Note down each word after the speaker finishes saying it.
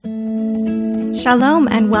Shalom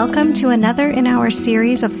and welcome to another in our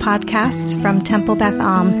series of podcasts from Temple Beth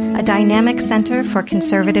Am, a dynamic center for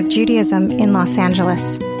conservative Judaism in Los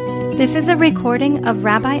Angeles. This is a recording of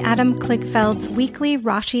Rabbi Adam Kligfeld's weekly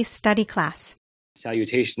Rashi study class.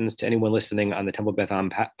 Salutations to anyone listening on the Temple Beth Am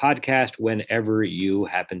podcast whenever you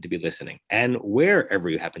happen to be listening and wherever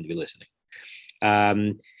you happen to be listening.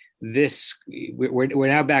 We're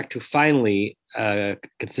now back to finally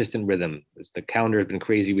consistent rhythm. The calendar has been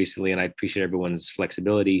crazy recently, and I appreciate everyone's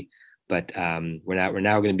flexibility. But we're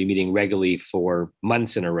now going to be meeting regularly for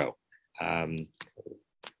months in a row,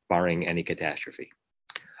 barring any catastrophe.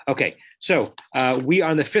 Okay, so we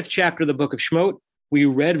are in the 5th chapter of the book of Shemot. We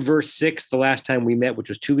read verse 6 the last time we met, which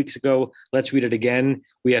was 2 weeks ago. Let's read it again.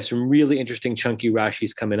 We have some really interesting chunky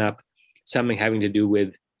Rashis coming up, something having to do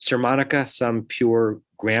with sermonica, some pure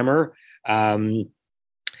grammar. And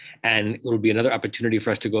it'll be another opportunity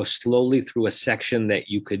for us to go slowly through a section that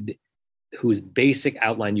whose basic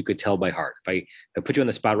outline you could tell by heart. If I put you on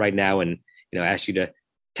the spot right now and ask you to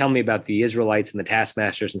tell me about the Israelites and the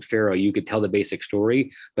taskmasters and Pharaoh, you could tell the basic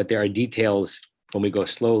story, but there are details when we go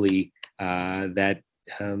slowly that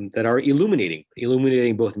are illuminating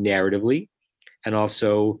both narratively and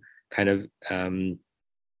also kind of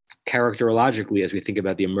characterologically as we think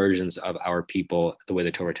about the emergence of our people, the way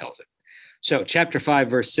the Torah tells it. So chapter 5,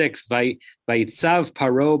 verse 6, Vayitzav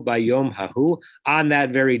Paro bayom hahu, on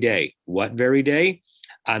that very day. What very day?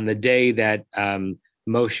 On the day that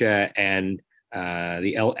Moshe and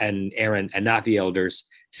Aaron, and not the elders,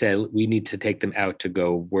 said we need to take them out to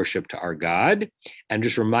go worship to our God. And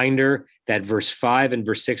just a reminder that verse 5 and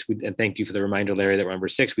verse 6, and thank you for the reminder, Larry, that we're on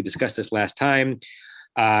verse 6. We discussed this last time.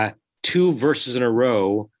 2 verses in a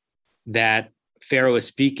row that Pharaoh is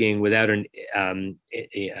speaking without an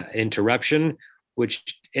interruption,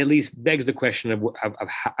 which at least begs the question of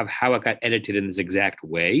how it got edited in this exact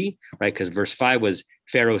way, right? Because verse 5 was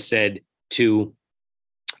Pharaoh said to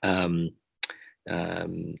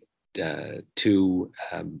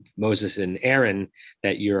Moses and Aaron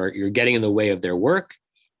that you're getting in the way of their work,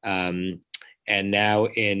 and now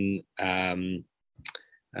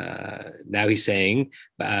now he's saying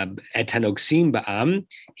etanogsim ba'am.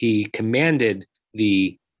 He commanded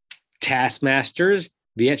the taskmasters,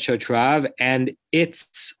 the Shotrav, and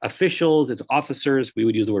its officials, its officers. We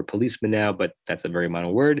would use the word policeman now, but that's a very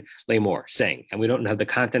modern word. Lamor, saying, and we don't know the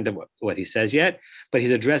content of what he says yet, but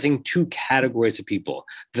he's addressing 2 categories of people.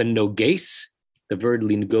 The noges, the verb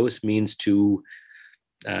lingos means to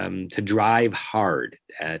drive hard,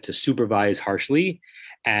 to supervise harshly,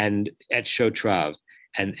 and et shotrav.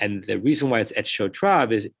 And the reason why it's et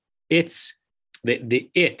shotrav is it's the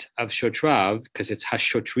it of shotrav, because it's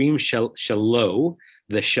hashotrim shalo.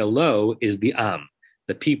 The shalo is the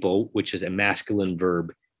the people, which is a masculine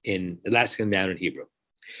verb in the masculine noun in Hebrew.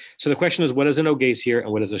 So the question is, what is an oges here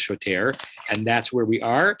and what is a shoter? And that's where we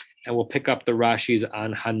are. And we'll pick up the Rashis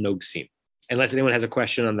on hanogsim, unless anyone has a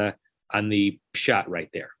question on the shot right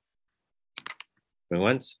there. Going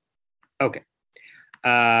once? Okay.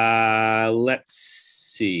 Let's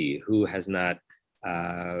see who has not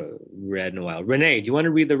read in a while. Renee, do you want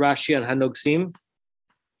to read the Rashi on hanogsim?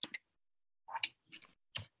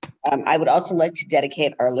 I would also like to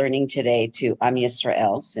dedicate our learning today to Am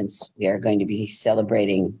Yisrael, since we are going to be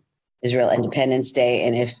celebrating Israel Independence Day.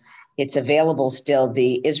 And if it's available still,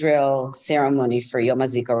 the Israel ceremony for Yom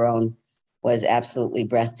HaZikaron was absolutely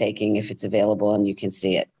breathtaking. If it's available and you can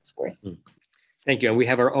see it, it's worth it. Thank you. And we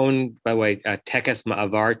have our own, by the way, Tekes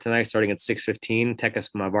Ma'avar tonight, starting at 6:15. Tekes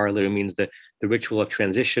Ma'avar literally means the ritual of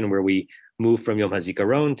transition, where we move from Yom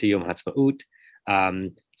HaZikaron to Yom HaTzma'ut.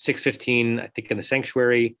 6:15, I think, in the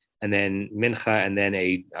sanctuary, and then Mincha, and then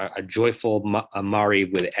a joyful Mari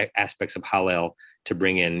with aspects of Hallel to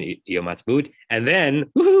bring in Yom HaTzma'ut. And then,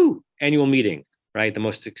 woohoo, annual meeting, right? The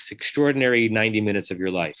most extraordinary 90 minutes of your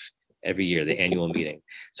life every year, the annual meeting.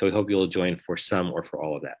 So we hope you'll join for some or for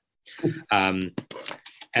all of that.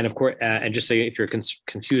 And of course, and just so if you're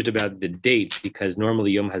confused about the date, because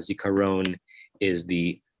normally Yom HaZikaron is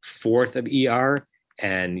the 4th of ER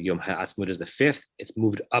and Yom HaAtzmaut is the 5th. It's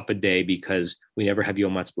moved up a day because we never have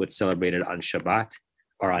Yom HaAtzmaut celebrated on Shabbat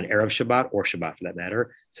or on Erev Shabbat or Shabbat for that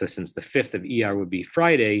matter. So since the 5th of ER would be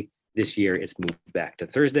Friday, this year it's moved back to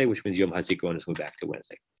Thursday, which means Yom HaZikaron is moved back to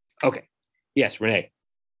Wednesday. Okay. Yes, Renee.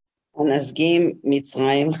 הנזגים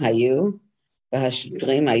מצרים היו,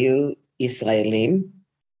 והשוטרים היו ישראלים.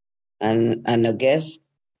 הנוגס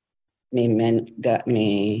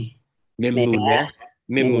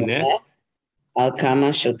ממונה על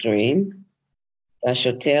כמה שוטרים,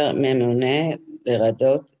 והשוטר ממונה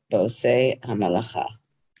לרדות בעושי המלאכה.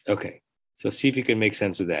 Okay, so see if you can make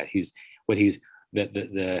sense of that.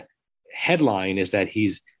 The headline is that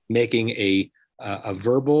he's making a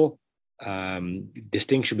verbal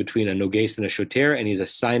distinction between a nogeis and a shoter, and he's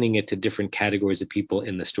assigning it to different categories of people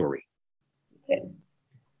in the story. Okay.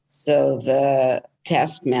 So the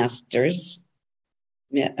taskmasters,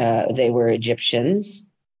 they were Egyptians,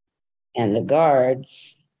 and the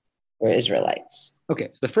guards were Israelites. Okay,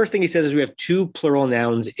 so the first thing he says is we have two plural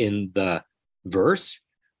nouns in the verse.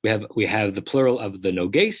 We have the plural of the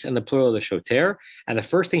nogeis and the plural of the shoter. And the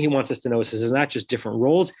first thing he wants us to know is this is not just different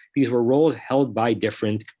roles. These were roles held by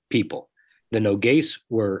different people. The nogeis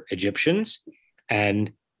were Egyptians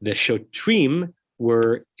and the shotrim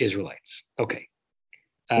were Israelites. Okay.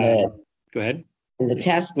 Go ahead. And the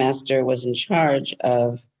taskmaster was in charge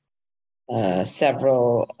of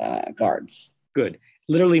several guards. Good.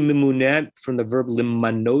 Literally mimunat from the verb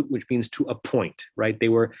limanot, which means to appoint, right? They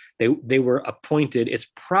were appointed. It's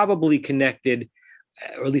probably connected,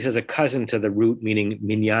 or at least as a cousin to the root, meaning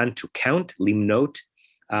minyan, to count, limnot,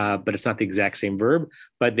 but it's not the exact same verb.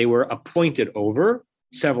 But they were appointed over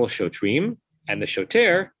several shotrim, and the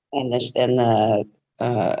shoter. And the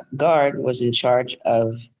guard was in charge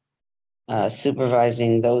of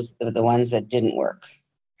supervising the ones that didn't work.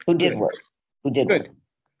 Who did work?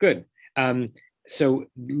 Good. So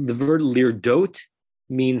the verb lirdot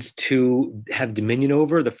means to have dominion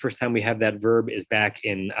over. The first time we have that verb is back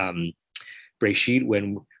in Breshit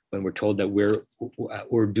when we're told that we're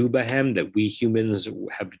urdu bahem, that we humans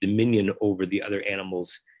have dominion over the other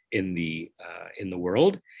animals in the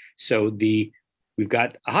world. So we've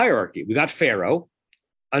got a hierarchy. We got Pharaoh.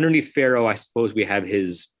 Underneath Pharaoh, I suppose we have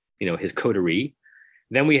his coterie.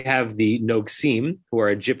 Then we have the Nogsim, who are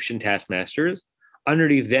Egyptian taskmasters.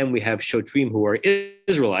 Underneath them, we have Shotrim, who are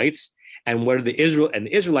Israelites. And what are the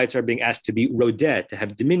Israelites are being asked to be Rodet, to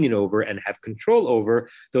have dominion over and have control over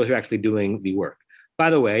those who are actually doing the work.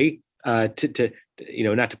 By the way, not to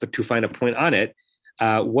put too fine a point on it,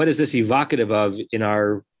 what is this evocative of in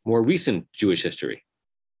our more recent Jewish history?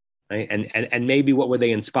 Right? And maybe what were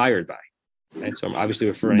they inspired by? Right? So I'm obviously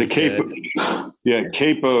referring to capos.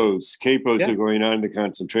 Capos are going on in the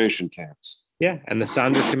concentration camps. Yeah, and the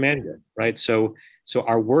Sonder Commander, right? So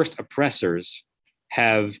our worst oppressors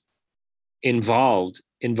have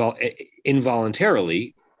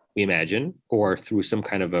involuntarily, we imagine, or through some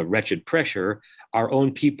kind of a wretched pressure, our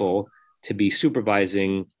own people to be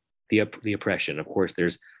supervising the oppression. Of course,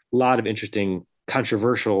 there's a lot of interesting,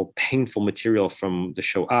 controversial, painful material from the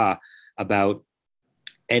Shoah about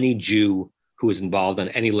any Jew who was involved on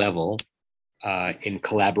any level in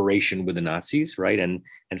collaboration with the Nazis, right? And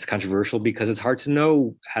it's controversial because it's hard to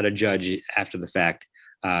know how to judge after the fact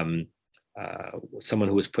someone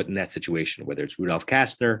who was put in that situation, whether it's Rudolf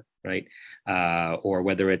Kastner, right? Or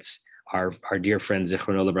whether it's our dear friend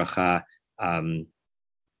Zichrono Livracha,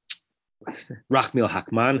 Rachmil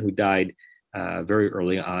Hakman, who died very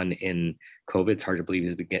early on in COVID. It's hard to believe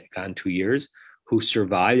he's been gone 2 years, who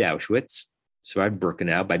survived Auschwitz, survived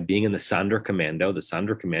Birkenau by being in the Sonder Commando. The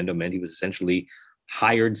Sonder Commando meant he was essentially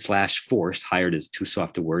hired/forced, hired is too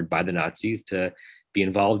soft a word, by the Nazis to be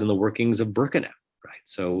involved in the workings of Birkenau, right?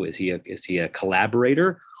 So is he a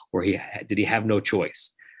collaborator, or did he have no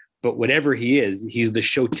choice? But whatever he is, he's the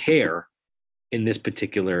shoter in this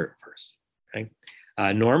particular verse, right?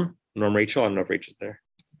 Norm Rachel, I don't know if Rachel's there.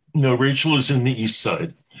 No, Rachel is in the East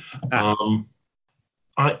Side.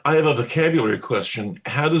 I have a vocabulary question.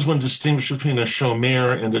 How does one distinguish between a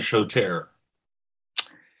shomer and a shoter?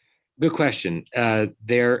 Good question. They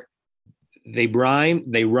rhyme,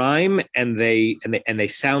 and they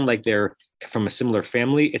sound like they're from a similar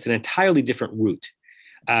family. It's an entirely different root.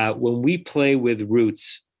 When we play with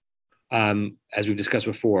roots, as we've discussed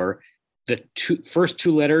before, the first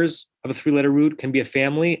two letters of a three-letter root can be a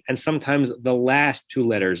family, and sometimes the last two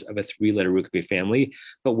letters of a three-letter root can be a family.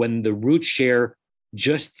 But when the roots share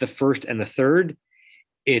just the first and the third,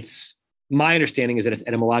 my understanding is that it's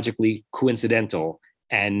etymologically coincidental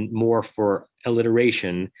and more for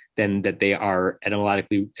alliteration than that they are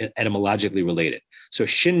etymologically related. So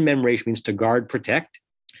shin mem resh means to guard, protect.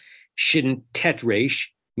 Shin tet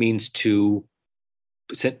resh means to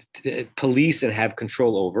police and have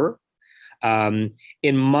control over.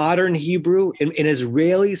 In modern Hebrew, in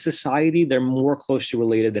Israeli society, they're more closely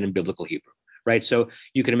related than in biblical Hebrew, right? So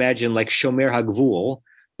you can imagine like Shomer HaGvul,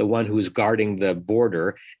 the one who's guarding the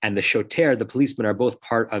border, and the shoter, the policeman, are both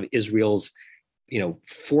part of Israel's,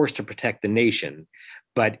 force to protect the nation.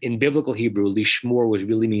 But in biblical Hebrew, lishmor was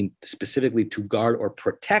really mean specifically to guard or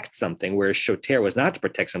protect something, whereas shoter was not to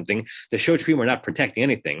protect something. The shotrim are not protecting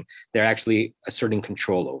anything; they're actually asserting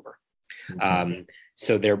control over. Okay.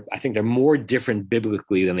 So I think they're more different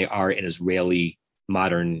biblically than they are in Israeli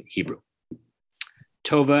modern Hebrew.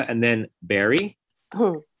 Tova, and then Barry.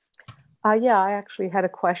 Yeah, I actually had a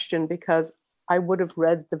question because I would have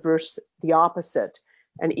read the verse the opposite.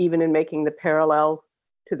 And even in making the parallel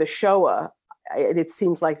to the Shoah, it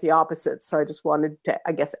seems like the opposite. So I just wanted to,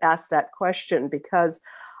 I guess, ask that question because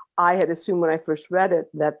I had assumed when I first read it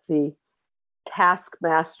that the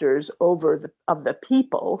taskmasters of the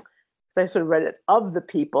people, because I sort of read it of the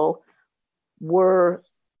people, were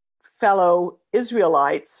fellow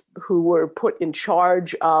Israelites who were put in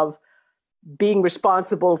charge of being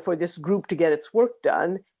responsible for this group to get its work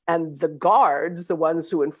done. And the guards, the ones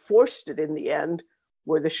who enforced it in the end,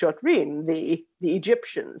 were the Shotrim, the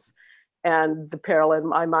Egyptians. And the parallel in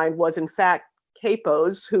my mind was, in fact,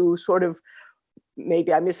 capos who sort of,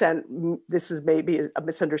 this is maybe a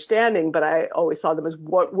misunderstanding, but I always saw them as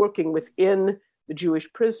working within the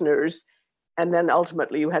Jewish prisoners. And then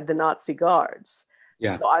ultimately you had the Nazi guards.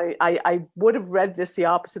 Yeah. So I would have read this the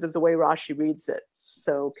opposite of the way Rashi reads it.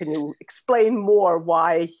 So can you explain more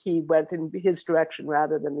why he went in his direction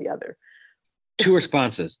rather than the other? Two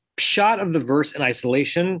responses. Shot of the verse in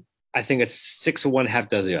isolation, I think it's 6 of one, half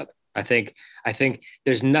does the other. I think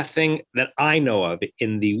there's nothing that I know of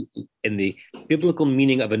in the biblical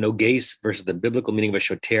meaning of a nogais versus the biblical meaning of a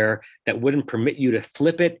shoter that wouldn't permit you to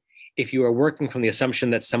flip it if you are working from the assumption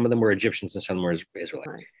that some of them were Egyptians and some of them were Israelites.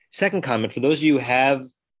 Right. Second comment, for those of you who have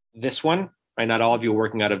this one, right? Not all of you are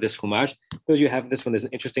working out of this Chumash. Those of you who have this one, there's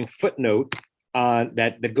an interesting footnote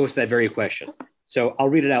that goes to that very question. So I'll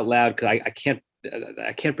read it out loud because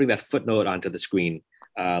I can't bring that footnote onto the screen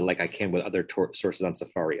like I can with other sources on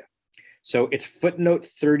Sefaria. So it's footnote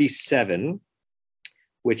 37,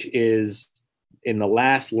 which is in the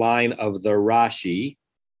last line of the Rashi,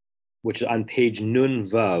 which is on page Nun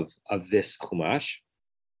Vav of this Chumash,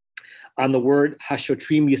 on the word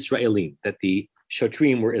Hashotrim Yisraelim, that the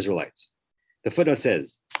Shotrim were Israelites. The footnote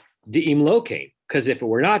says, Di'im lokein, because if it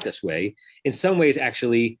were not this way, in some ways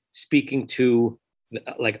actually speaking to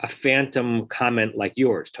like a phantom comment like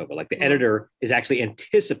yours, Tova, like the editor is actually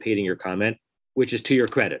anticipating your comment, which is to your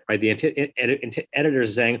credit, right? The editor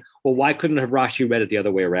is saying, well, why couldn't have Rashi read it the other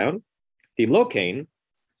way around? Di'im lokein,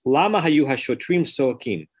 lama hayu hashotrim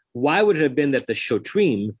soakim. Why would it have been that the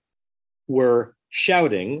Shotrim were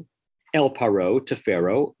shouting El Paro to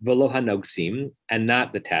Pharaoh, Velo Hanogsim, and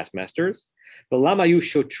not the taskmasters? V'lama hayu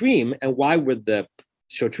Shotrim, and why were the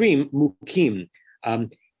Shotrim mukim,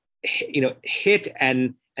 hit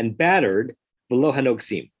and battered Velo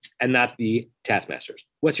Hanogsim, and not the taskmasters?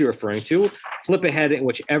 What's he referring to? Flip ahead in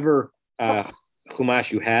whichever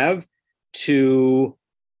Chumash you have to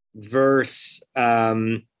verse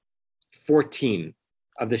 14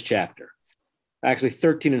 of this chapter. Actually,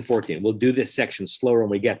 13 and 14. We'll do this section slower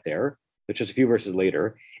when we get there, which is a few verses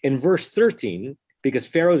later. In verse 13, because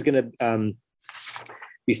Pharaoh is going to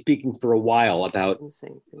be speaking for a while about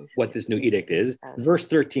what this new edict is. Verse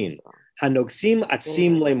 13, Hanogsim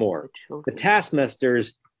atsim lemor. The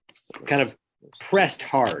taskmasters kind of pressed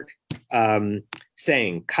hard,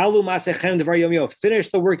 saying, Kalu masechem devar yom yom, finish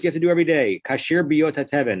the work you have to do every day, kasher biyot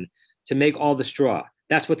hateven, to make all the straw.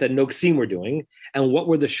 That's what the Nogsim were doing. And what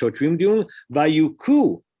were the Shotrim doing?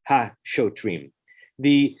 Vayuku ha-Shotrim.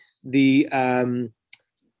 The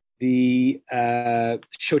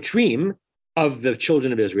Shotrim of the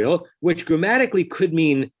children of Israel, which grammatically could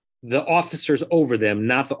mean the officers over them,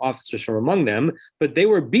 not the officers from among them, but they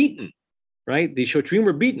were beaten, right? The Shotrim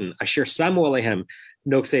were beaten. Asher samu alehem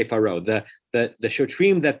nogsei Pharaoh. The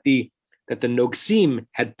Shotrim that the Nogsim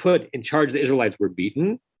had put in charge of the Israelites were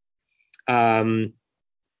beaten.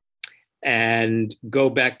 And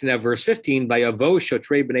go back to now verse 15, Vayavo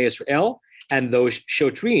Shotrei B'nai Israel, and those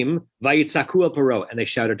Shotrim, Vayitzaku el Paro, and they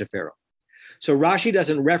shouted to Pharaoh. So Rashi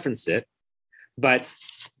doesn't reference it, but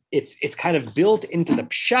it's kind of built into the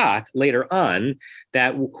pshat later on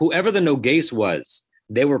that whoever the Nogais was,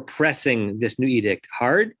 they were pressing this new edict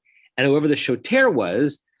hard, and whoever the Shoter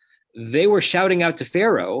was, they were shouting out to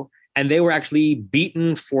Pharaoh, and they were actually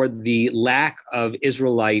beaten for the lack of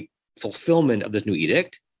Israelite fulfillment of this new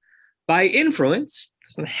edict. By inference,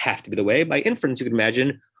 doesn't have to be the way, by inference, you can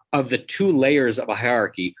imagine of the two layers of a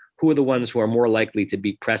hierarchy, who are the ones who are more likely to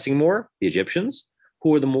be pressing more? The Egyptians.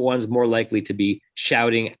 Who are the ones more likely to be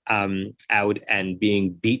shouting out and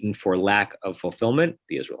being beaten for lack of fulfillment?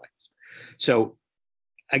 The Israelites. So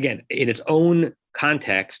again, in its own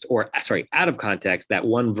context, out of context, that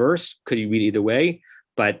one verse could you read either way,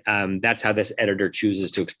 but that's how this editor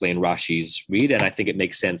chooses to explain Rashi's read, and I think it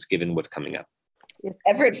makes sense given what's coming up.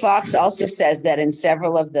 Everett Fox also says that in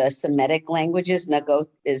several of the Semitic languages, nagot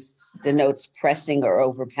denotes pressing or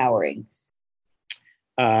overpowering.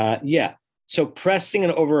 Yeah. So pressing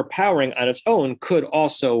and overpowering on its own could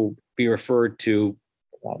also be referred to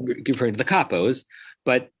referring to the capos,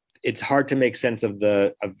 but it's hard to make sense of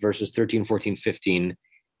verses 13, 14, 15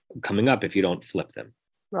 coming up if you don't flip them.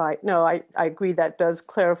 Right. No, I agree that does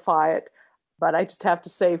clarify it. But I just have to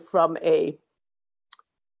say, from a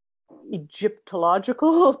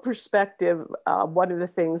Egyptological perspective, one of the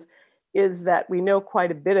things is that we know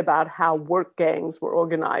quite a bit about how work gangs were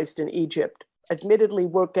organized in Egypt. Admittedly,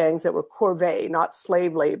 work gangs that were corvée, not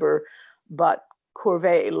slave labor, but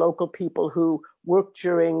corvée, local people who worked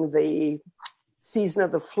during the season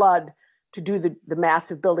of the flood to do the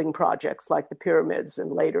massive building projects like the pyramids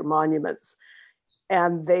and later monuments.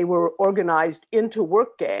 And they were organized into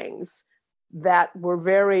work gangs that were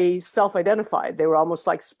very self-identified. They were almost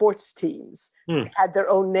like sports teams. They had their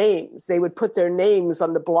own names. They would put their names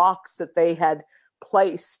on the blocks that they had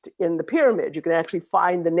placed in the pyramid. You can actually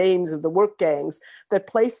find the names of the work gangs that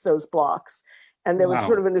placed those blocks. And there was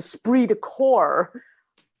sort of an esprit de corps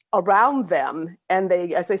around them. And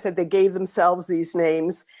they, as I said, they gave themselves these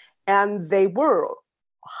names, and they were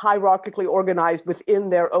hierarchically organized within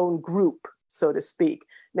their own group, so to speak.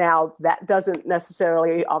 Now, that doesn't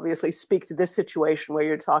necessarily obviously speak to this situation where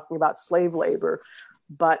you're talking about slave labor,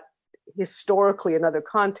 but historically in other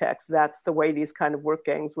contexts, that's the way these kind of work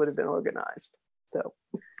gangs would have been organized. So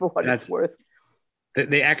for what it's worth.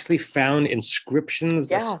 They actually found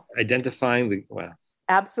inscriptions identifying the, wow.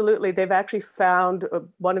 Absolutely. They've actually found,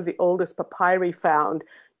 one of the oldest papyri found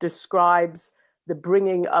describes the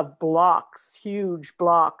bringing of blocks, huge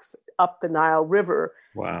blocks, up the Nile River.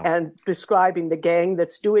 Wow. And describing the gang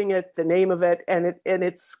that's doing it, the name of it, and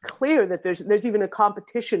it's clear that there's even a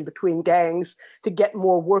competition between gangs to get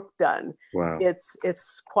more work done. Wow.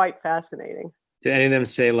 It's quite fascinating. Did any of them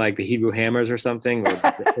say like the Hebrew hammers or something,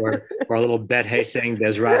 or a little Bet Hey saying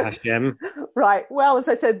Bezrat Hashem? Right. Well, as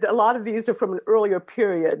I said, a lot of these are from an earlier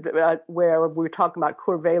period where we were talking about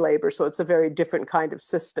corvée labor, so it's a very different kind of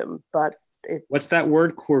system. But what's that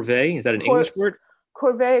word, corvée? Is that an English word?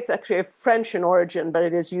 Corvée, it's actually a French in origin, but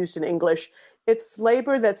it is used in English. It's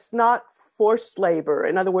labor that's not forced labor.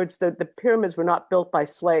 In other words, the pyramids were not built by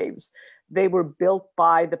slaves. They were built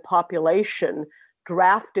by the population,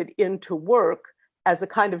 drafted into work as a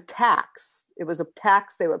kind of tax. It was a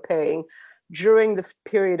tax they were paying during the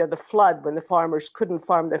period of the flood when the farmers couldn't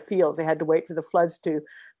farm their fields. They had to wait for the floods to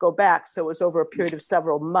go back. So it was over a period of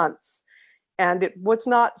several months. And it was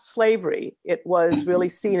not slavery. It was really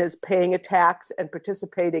seen as paying a tax and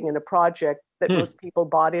participating in a project that most people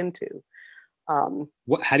bought into.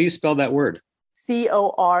 How do you spell that word?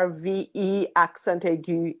 Corve accent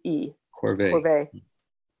aigu E. Corvée.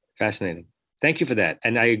 Fascinating. Thank you for that.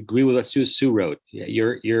 And I agree with what Sue wrote.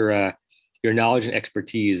 Your knowledge and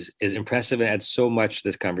expertise is impressive and adds so much to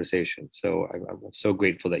this conversation. So I'm so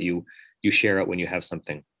grateful that you share it when you have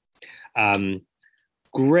something.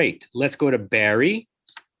 Great. Let's go to Barry.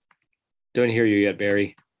 Don't hear you yet,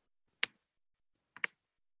 Barry.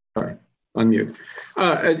 Sorry, unmute.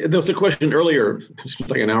 There was a question earlier,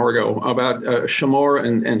 like an hour ago, about Shamor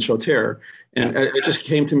and Shoter. And it just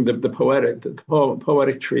came to me, the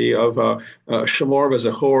poetic tree of Shamor as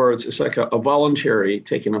a whore. It's like a voluntary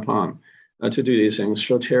taken upon to do these things.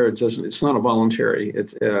 Shoter, it's not a voluntary.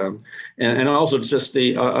 And also just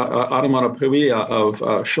the automatopoeia of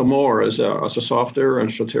Shamor as a softer,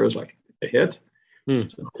 and Shoter is like a hit.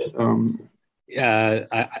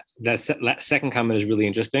 That second comment is really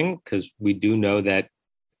interesting because we do know that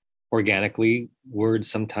organically words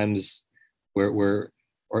sometimes were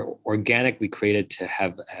organically created to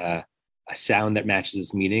have a sound that matches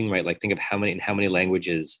its meaning, right? Like think of how many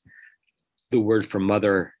languages the word for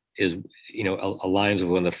mother is, aligns with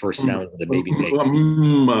one of the first sounds of the baby makes.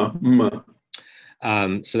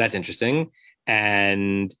 So that's interesting.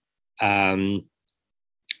 And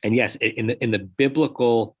yes, in the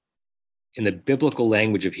biblical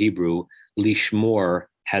language of Hebrew, lishmor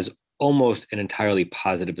has almost an entirely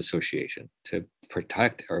positive association, to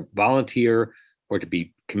protect or volunteer or to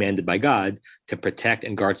be commanded by God to protect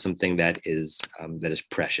and guard something that is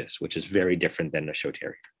precious, which is very different than a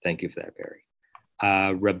shoter. Thank you for that, Barry.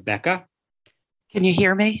 Rebecca? Can you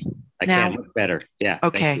hear me? I can, look better. Yeah.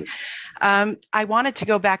 Okay. I wanted to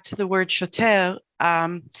go back to the word shoter,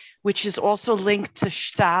 which is also linked to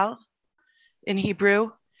shtar in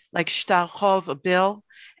Hebrew, like shtar chov, a bill.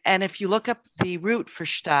 And if you look up the root for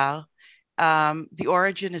shtar, the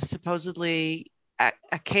origin is supposedly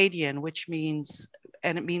Akkadian, which means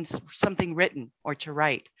something written or to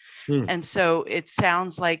write. And so it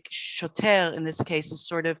sounds like shoter in this case is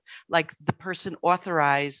sort of like the person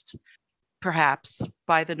authorized perhaps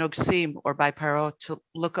by the Nogsim or by Paro to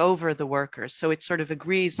look over the workers. So it sort of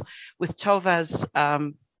agrees with Tova's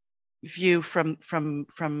view from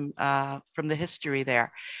the history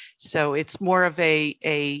there. So it's more of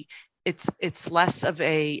it's less of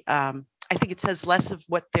a I think it says less of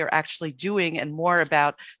what they're actually doing and more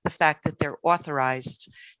about the fact that they're authorized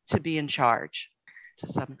to be in charge to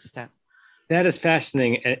some extent. That is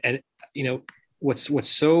fascinating. And you know, what's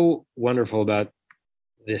so wonderful about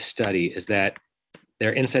this study is that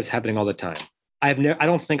there are insights happening all the time. I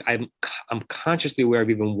don't think I'm consciously aware of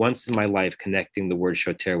even once in my life connecting the word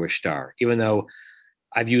shoter with shtar, even though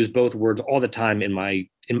I've used both words all the time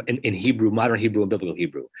in Hebrew, modern Hebrew and biblical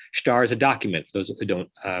Hebrew. Shtar is a document, for those who don't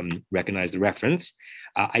recognize the reference.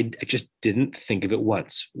 I just didn't think of it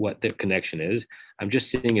once, what the connection is. I'm just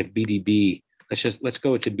seeing if BDB, let's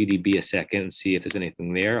go to BDB a second and see if there's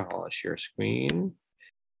anything there. I'll share screen.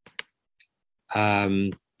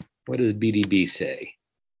 What does BDB say?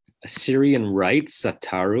 Assyrian Rite,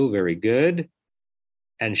 Sataru, very good.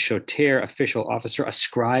 And shoter, official officer, a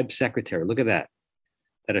scribe, secretary. Look at that.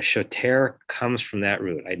 That a shoter comes from that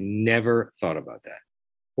root. I never thought about that.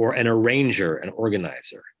 Or an arranger, an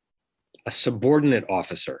organizer. A subordinate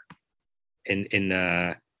officer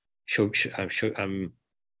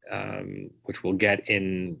which we'll get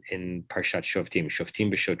in Parshat Shoftim,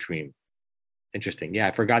 Shoftim b'Shotrim. Interesting. Yeah,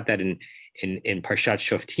 I forgot that in Parshat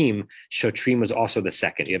Shoftim, Shotrim was also the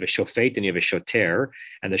second. You have a Shofet and you have a Shoter,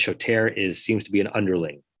 and the Shoter seems to be an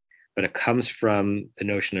underling, but it comes from the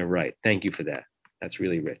notion of right. Thank you for that. That's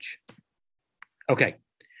really rich. Okay,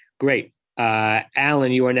 great.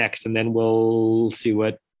 Alan, you are next, and then we'll see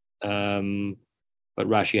what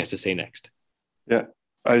Rashi has to say next. Yeah,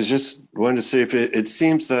 I was just wanted to say if it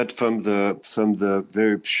seems that from the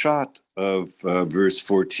very pshat of verse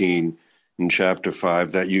 14 in chapter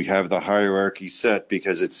 5 that you have the hierarchy set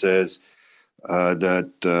because it says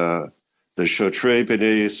that the Shotrei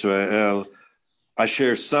B'nai Yisrael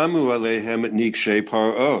Asher Samu Alehem Nikshe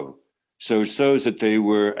Paro. So it shows that they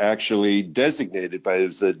were actually designated by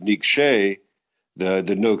the Nikshe, the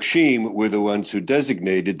Nokshim were the ones who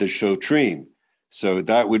designated the Shotrim. So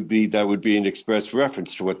that would be an express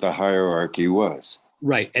reference to what the hierarchy was.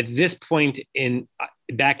 Right. At this point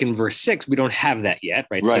back in verse 6, we don't have that yet,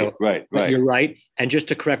 right? Right. You're right. And just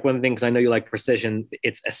to correct one thing, because I know you like precision,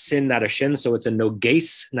 it's a sin, not a shin. So it's a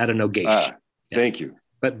nogeis, not a nogesh. Thank you.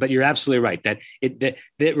 But you're absolutely right that the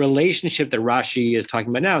relationship that Rashi is talking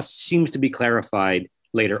about now seems to be clarified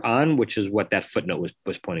later on, which is what that footnote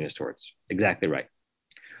was pointing us towards. Exactly right.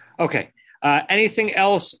 Okay. Anything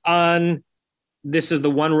else on? This is the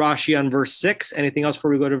one Rashi on verse 6. Anything else before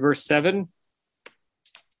we go to verse 7?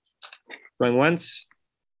 Going once.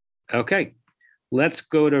 Okay. Let's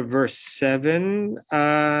go to verse 7.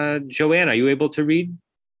 Joanna, are you able to read?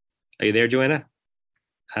 Are you there, Joanna?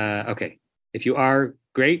 Okay. If you are,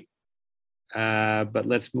 great. But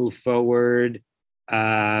let's move forward.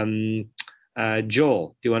 Joel,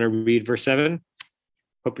 do you want to read verse 7?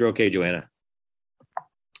 Hope you're okay, Joanna.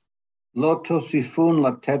 לא תוסיפון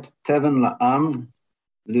לתת תבן לעם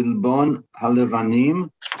ללבון הלבנים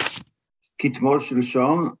כתמול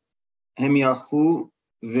שלשום הם ילכו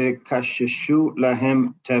וקששו להם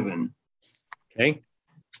תבן. Okay.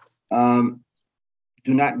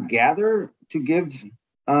 Do not gather to give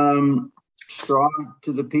straw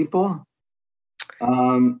to the people.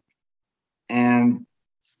 And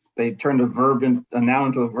they turned a noun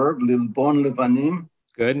into a verb, lilbon levanim.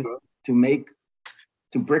 Good.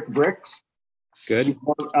 To brick bricks. Good.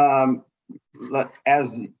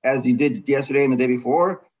 As you did yesterday and the day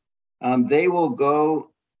before, they will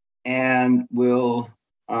go and will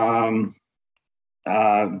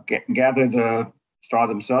gather the straw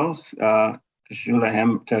themselves.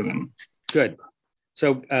 Good.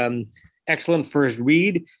 So excellent first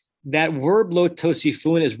read. That verb lo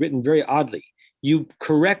tosifun is written very oddly. You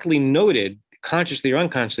correctly noted, consciously or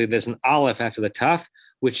unconsciously, there's an aleph after the taf,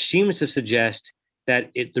 which seems to suggest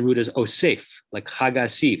that the root is osef, like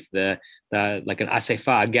chagasif, like an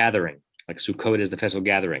asefa, a gathering, like Sukkot is the festival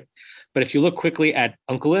gathering. But if you look quickly at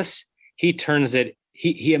Onkelos, he turns it,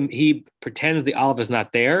 he pretends the aleph is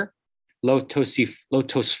not there, lo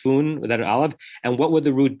tosfun, without an aleph. And what would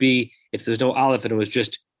the root be if there's no aleph and it was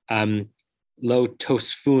just lo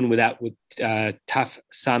tosfun with taf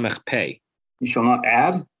samech pei? You shall not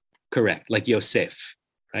add? Correct, like Yosef.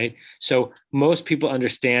 Right. So most people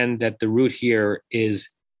understand that the root here is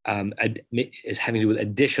having to do with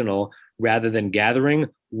additional rather than gathering.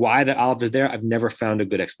 Why the aleph is there, I've never found a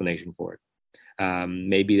good explanation for it.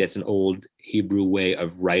 Maybe that's an old Hebrew way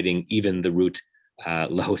of writing even the root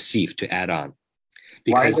lahosif, to add on.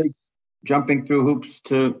 Why are they jumping through hoops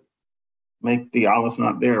to make the aleph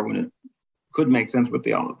not there when it could make sense with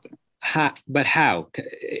the aleph there? But how?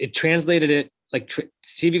 It translated it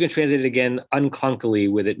see if you can translate it again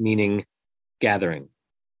unclunkily with it meaning gathering.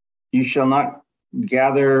 You shall not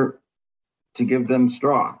gather to give them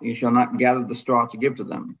straw. You shall not gather the straw to give to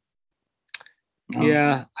them.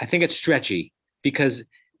 Yeah, I think it's stretchy because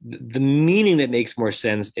the meaning that makes more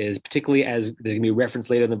sense is, particularly as there's going to be reference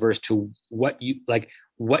later in the verse to what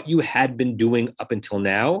you had been doing up until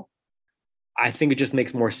now. I think it just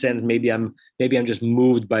makes more sense. Maybe I'm just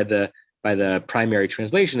moved by the primary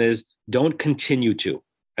translation is don't continue to.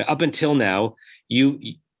 Up until now,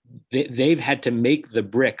 they've had to make the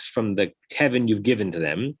bricks from the heaven you've given to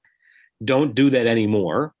them. Don't do that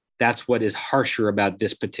anymore. That's what is harsher about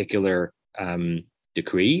this particular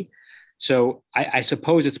decree. So I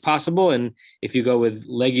suppose it's possible, and if you go with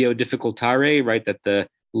legio difficultare, right, that the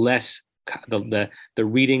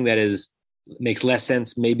reading that makes less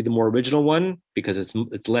sense, maybe the more original one, because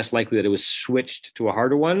it's less likely that it was switched to a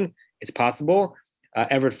harder one. It's possible.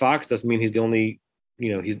 Everett Fox doesn't mean he's the only.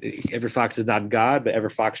 Everett Fox is not God, but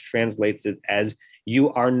Everett Fox translates it as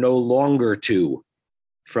 "you are no longer to,"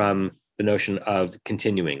 from the notion of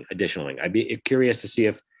continuing. Additionally, I'd be curious to see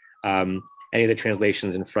if any of the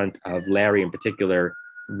translations in front of Larry in particular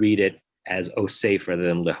read it as osef rather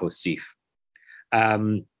than lehosif.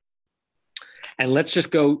 And let's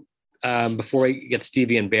just go, before I get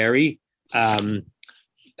Stevie and Barry, I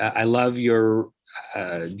love your,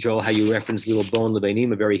 Joel, how you reference little bone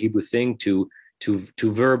levanim, a very Hebrew thing to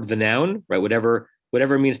verb the noun, right? Whatever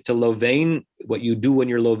it means to lovain, what you do when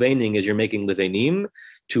you're lovaining is you're making levanim.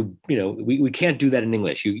 We can't do that in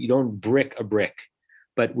English. You don't brick a brick.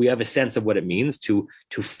 But we have a sense of what it means to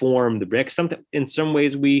form the brick. In some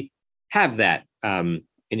ways, we have that in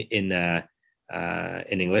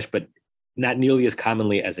English, but not nearly as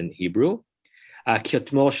commonly as in Hebrew.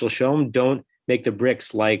 Kitmol shalshom, don't make the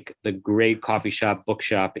bricks like the great coffee shop,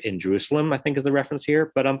 bookshop in Jerusalem, I think is the reference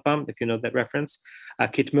here. But if you know that reference,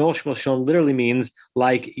 Kitmol shalshom literally means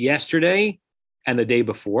like yesterday and the day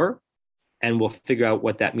before, and we'll figure out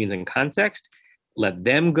what that means in context. Let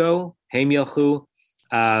them go, heim yelchu.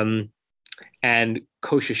 And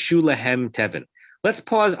kosheshu lahem tevin. Let's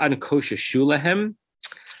pause on kosheshu lahem.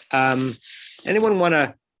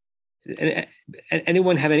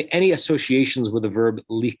 Anyone have any associations with the verb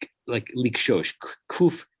likshosh,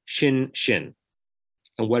 kuf shin shin,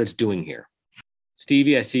 and what it's doing here?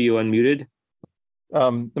 Stevie, I see you unmuted.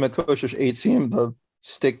 The Makoshesh Eitzim, the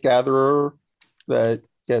stick gatherer that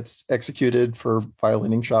gets executed for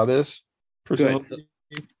violating Shabbos, presumably.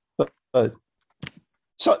 But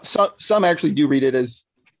some actually do read it as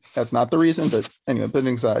that's not the reason, but anyway,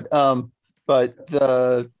 putting aside.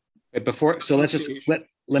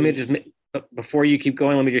 Before you keep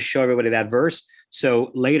going, let me just show everybody that verse.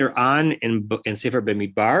 So later on in Sefer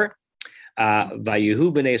Bamidbar,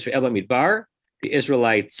 Vayehu b'nei Yisrael b'midbar, the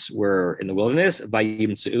Israelites were in the wilderness.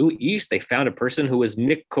 Vayimtzeu ish, they found a person who was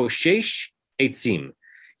mikoshesh eitzim.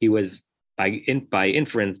 He was by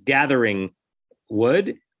inference gathering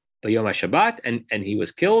wood. Yom HaShabbat, and he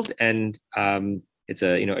was killed, and it's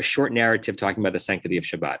a short narrative talking about the sanctity of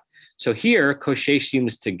Shabbat. So here, koshesh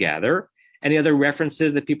seems to gather. Any other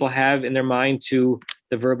references that people have in their mind to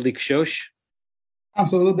the verb likshosh?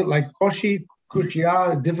 Also a little bit like koshi,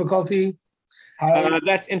 kushia, difficulty.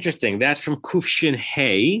 That's interesting. That's from Kuf Shin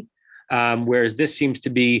Hey, whereas this seems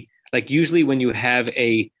to be like usually when you have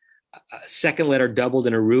a second letter doubled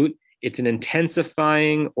in a root, it's an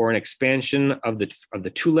intensifying or an expansion of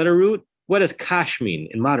the two-letter root. What does kash mean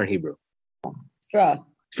in modern Hebrew?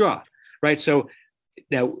 Straw, right? So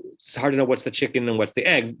now it's hard to know what's the chicken and what's the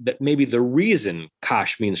egg. That maybe the reason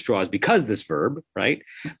kash means straw is because this verb, right?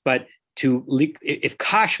 But if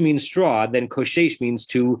kash means straw, then koshesh means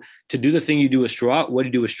to do the thing you do with straw. What do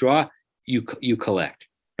you do with straw? You collect,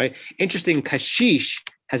 right? Interesting. Kashish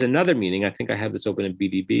has another meaning. I think I have this open in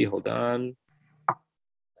BDB. Hold on.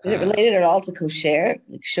 Is it related at all to kosher,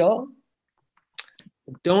 like show?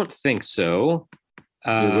 Don't think so.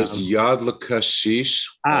 It was Yad L'Kashish,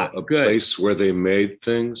 a place where they made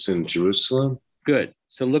things in Jerusalem. Good.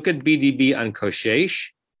 So look at BDB on koshesh.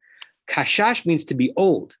 Kashash means to be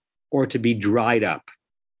old or to be dried up,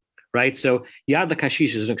 right? So Yad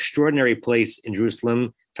L'Kashish is an extraordinary place in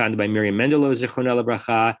Jerusalem founded by Miriam Mendelo, Zichronah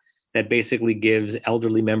Lebracha, that basically gives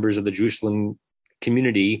elderly members of the Jerusalem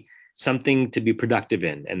community something to be productive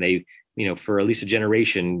in. And they, for at least a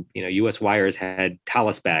generation, U.S. Wires had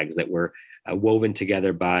talus bags that were woven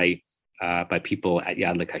together by people at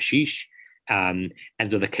Yad L'Kashish. And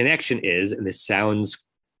so the connection is, and this sounds,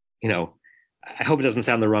 I hope it doesn't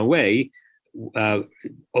sound the wrong way,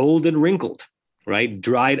 old and wrinkled, right?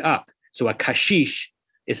 Dried up. So a kashish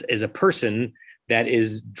is a person that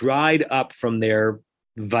is dried up from their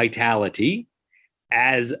vitality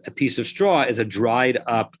as a piece of straw is a dried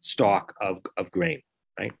up stalk of grain,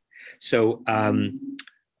 right? So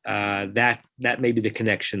that may be the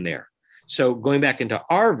connection there. So going back into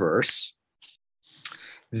our verse,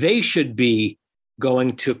 they should be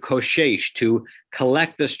going to koshesh, to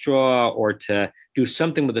collect the straw or to do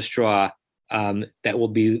something with the straw that will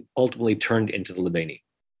be ultimately turned into the Lebeni.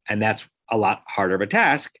 And that's a lot harder of a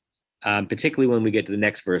task, particularly when we get to the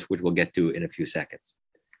next verse, which we'll get to in a few seconds.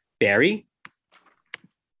 Barry?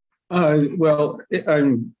 Well,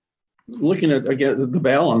 I'm looking at, again, the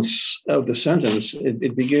balance of the sentence.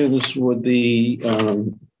 It begins with the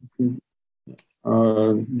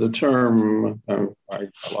term, I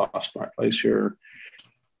lost my place here,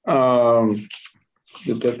 the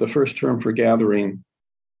first term for gathering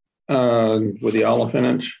with the aleph in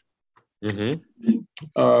it.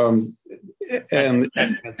 And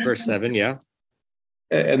that's verse 7, yeah.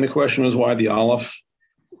 And the question was why the aleph?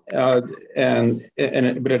 But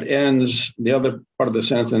it ends, the other part of the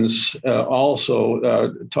sentence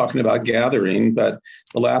also talking about gathering, but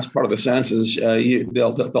the last part of the sentence,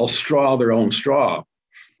 they'll straw their own straw.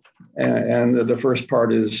 And the first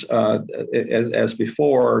part is, as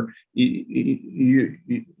before, you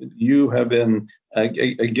have been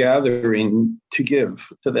a gathering to give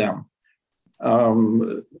to them.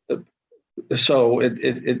 So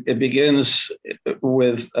it begins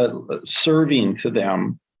with serving to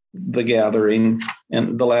them, the gathering,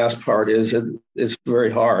 and the last part is it's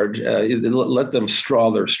very hard. Let them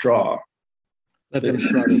straw their straw. Let them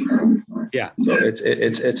straw their straw. Yeah. So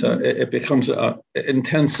it becomes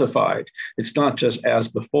intensified. It's not just as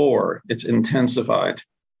before; it's intensified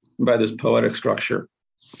by this poetic structure.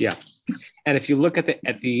 Yeah, and if you look at the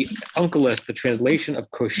Onkelos, the translation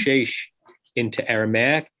of koshesh into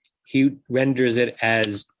Aramaic, he renders it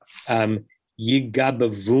as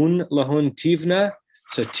yigabavun lahon tivna.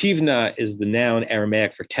 So tivna is the noun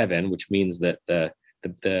Aramaic for teven, which means that the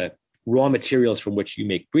raw materials from which you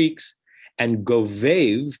make bricks, and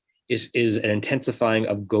govev is an intensifying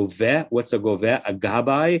of goveh. What's a goveh? A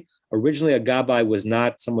gabai. Originally, a gabai was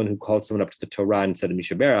not someone who called someone up to the Torah and said a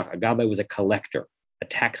mishaberach. A gabai was a collector, a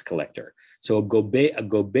tax collector. So a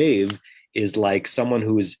gobev is like someone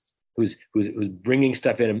who's bringing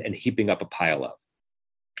stuff in and heaping up a pile of.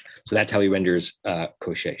 So that's how he renders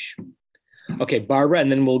koshesh. Okay, Barbara,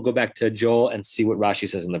 and then we'll go back to Joel and see what Rashi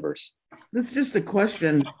says in the verse. This is just a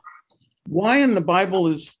question. Why in the Bible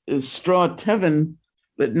is straw teven,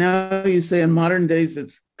 but now you say in modern days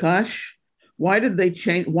it's kash? Why did they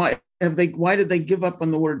change? Why did they give up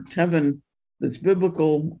on the word teven that's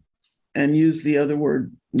biblical and use the other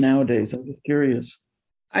word nowadays? I'm just curious.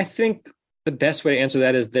 I think the best way to answer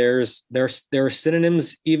that is there are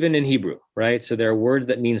synonyms even in Hebrew, right? So there are words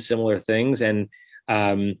that mean similar things, and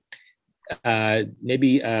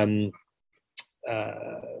maybe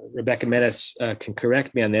Rebecca Menace can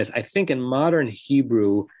correct me on this. I think in modern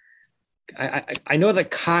Hebrew, I know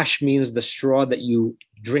that kash means the straw that you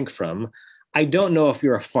drink from. I don't know if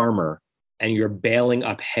you're a farmer and you're baling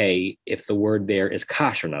up hay, if the word there is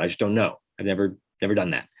kash or not. I just don't know. I've never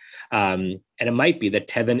done that. And it might be that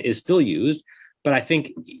teven is still used, but I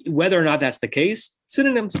think whether or not that's the case,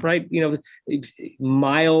 synonyms, right?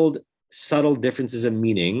 Mild, subtle differences of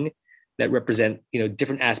meaning that represent,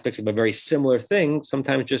 different aspects of a very similar thing,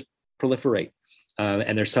 sometimes just proliferate.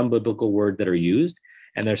 And there's some biblical words that are used,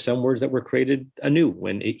 and there's some words that were created anew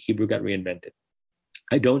when Hebrew got reinvented.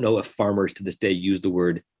 I don't know if farmers to this day use the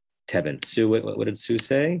word teven. Sue, what did Sue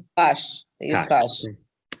say? Kash. They use kash.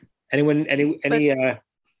 Anyone? Do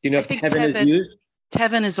you know if teven is used?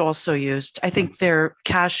 Teven is also used. I think their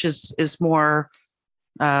kash is more.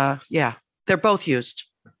 They're both used.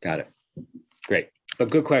 Got it. Great. But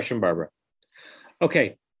good question, Barbara.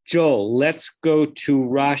 Okay, Joel, let's go to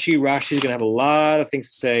Rashi. Rashi's going to have a lot of things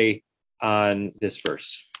to say on this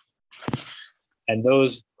verse. And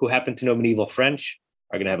those who happen to know medieval French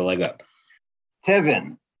are going to have a leg up.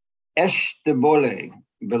 Teven, eshtebole,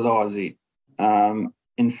 belozi.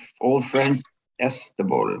 In Old French,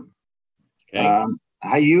 estebol.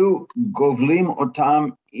 Hayu govlim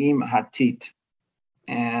otam im hatit.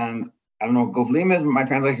 And I don't know, govlim is, my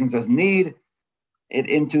translation says knead it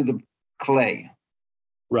into the clay.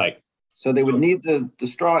 Right. So they would knead the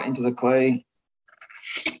straw into the clay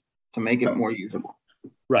to make it more usable.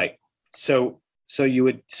 Right. So you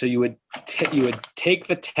would take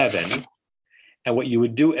the teven, and what you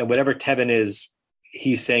would do, and whatever teven is,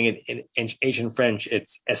 he's saying it in ancient French,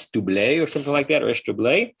 it's estoublé or something like that, or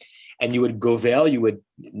estoublé, and you would govel, you would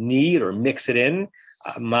knead or mix it in.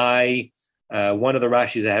 One of the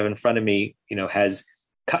Rashis I have in front of me, has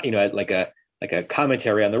like a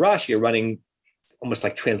commentary on the Rashi, a running almost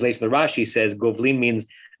like translation of the Rashi says, Govlin means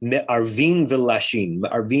arvin v'lashin.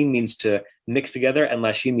 Arvin means to mix together, and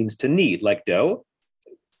lashin means to knead, like dough.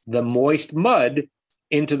 The moist mud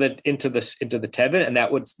into the tevin, and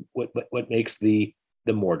that what makes the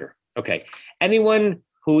mortar. Okay. Anyone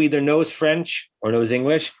who either knows French or knows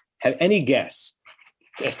English have any guess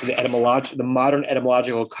as to the modern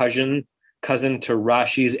etymological cousin to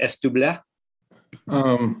Rashi's estouble?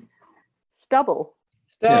 Stubble.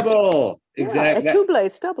 Stubble. Yeah. Exactly.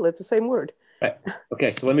 Etouble, stubble. It's the same word. Right.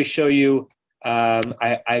 Okay. So let me show you.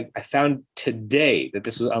 I found today that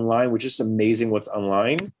this was online, which is amazing what's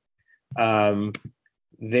online.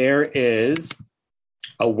 There is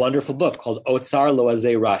a wonderful book called Otsar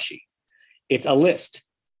Loazé Rashi. It's a list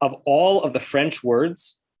of all of the French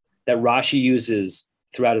words that Rashi uses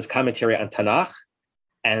throughout his commentary on Tanakh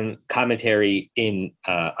and commentary on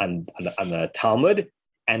the Talmud,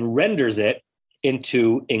 and renders it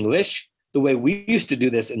into English the way we used to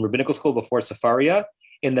do this in rabbinical school before Sefaria.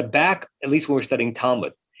 In the back, at least when we're studying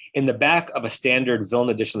Talmud, in the back of a standard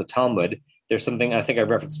Vilna edition of the Talmud, there's something I think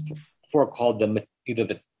I've referenced before called the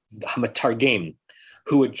Hamatargim,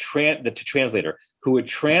 the translator, who would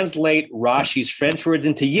translate Rashi's French words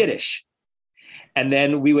into Yiddish. And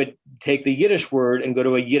then we would take the Yiddish word and go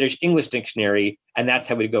to a Yiddish English dictionary, and that's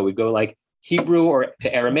how we'd go. We'd go like Hebrew or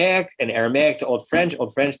to Aramaic, and Aramaic to Old French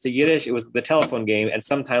to Yiddish. It was the telephone game, and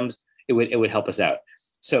sometimes it would help us out.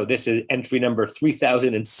 So this is entry number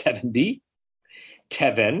 3070,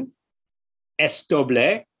 Teven,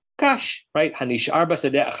 Estouble, Kash, right? Hanishar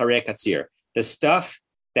basadeh acharei katzir. The stuff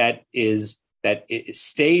that it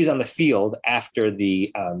stays on the field after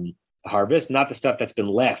the harvest, not the stuff that's been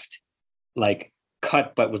left, like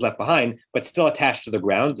cut but was left behind, but still attached to the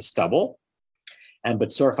ground, the stubble. And but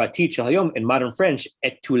Sorfatit Shahayom in modern French,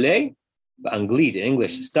 etule, Anglit in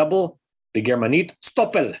English, stubble, the Germanit,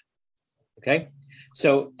 stoppel. Okay,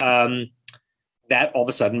 so that all of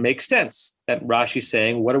a sudden makes sense. That Rashi's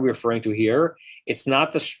saying, what are we referring to here? It's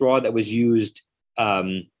not the straw that was used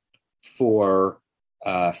for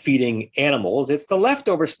feeding animals. It's the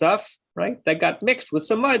leftover stuff, right, that got mixed with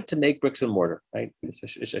some mud to make bricks and mortar, right?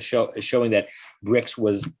 It's showing that bricks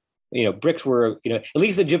were, at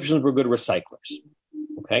least the Egyptians were good recyclers,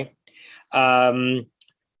 okay?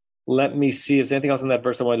 Let me see if there's anything else in that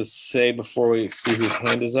verse I wanted to say before we see whose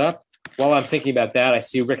hand is up. While I'm thinking about that, I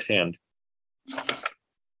see Rick's hand.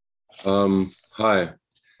 Hi.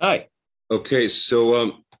 Hi. Okay,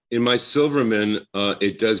 so in my Silverman,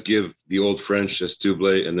 it does give the Old French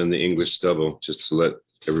estouble and then the English stubble, just to let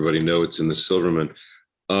everybody know it's in the Silverman.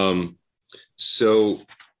 For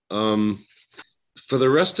the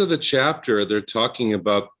rest of the chapter, they're talking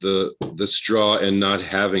about the straw and not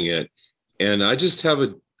having it. And I just have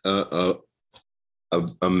a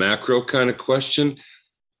macro kind of question.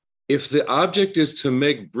 If the object is to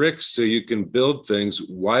make bricks so you can build things,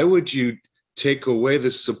 why would you take away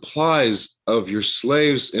the supplies of your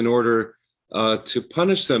slaves in order to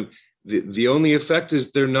punish them? The only effect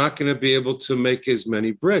is they're not going to be able to make as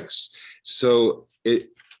many bricks. So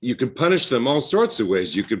you can punish them all sorts of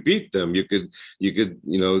ways. You could beat them. You could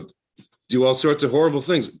do all sorts of horrible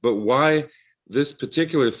things. But why this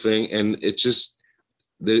particular thing? And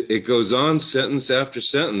it goes on sentence after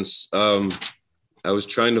sentence. I was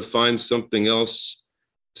trying to find something else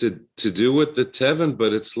to do with the Teven,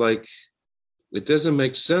 but it's like, it doesn't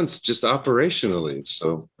make sense just operationally.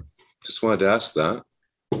 So just wanted to ask that.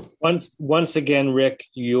 Once again, Rick,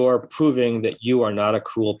 you're proving that you are not a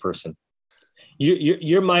cruel person.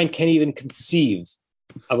 Your mind can't even conceive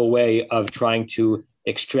of a way of trying to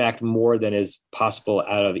extract more than is possible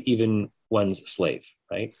out of even one's slave,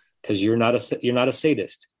 right? Because you're not a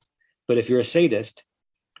sadist. But if you're a sadist,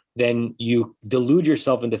 then you delude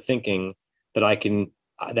yourself into thinking that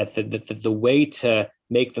that the way to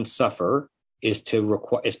make them suffer is to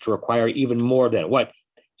require even more than what.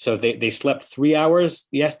 So if they slept 3 hours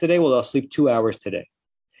yesterday, well, they'll sleep 2 hours today.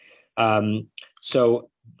 So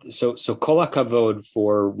kol hakavod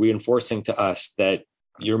for reinforcing to us that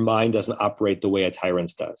your mind doesn't operate the way a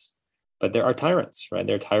tyrant's does. But there are tyrants, right?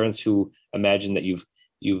 There are tyrants who imagine that you've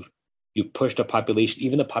pushed a population,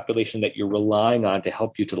 even the population that you're relying on to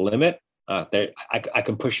help you to the limit. I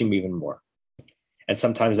can push him even more. And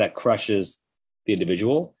sometimes that crushes the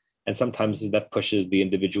individual, and sometimes that pushes the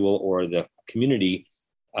individual or the community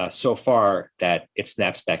so far that it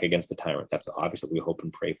snaps back against the tyrant. That's obviously what we hope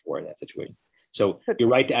and pray for in that situation. So you're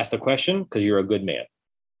right to ask the question because you're a good man.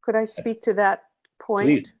 Could I speak to that point?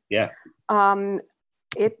 Please, yeah.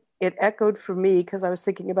 It echoed for me because I was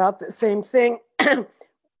thinking about the same thing.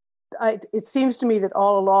 It seems to me that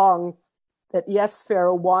all along that yes,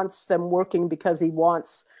 Pharaoh wants them working because he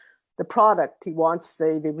wants the product. He wants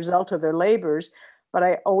the result of their labors. But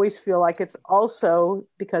I always feel like it's also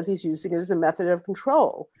because he's using it as a method of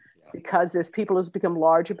control. Because as people has become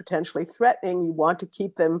large and potentially threatening, you want to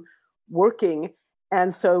keep them working.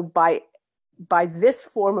 And so by this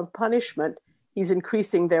form of punishment, he's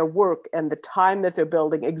increasing their work and the time that they're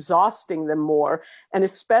building, exhausting them more, and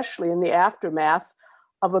especially in the aftermath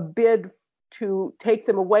of a bid to take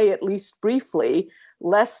them away, at least briefly,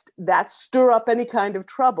 lest that stir up any kind of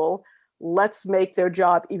trouble. Let's make their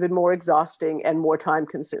job even more exhausting and more time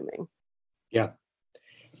consuming. Yeah.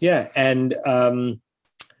 And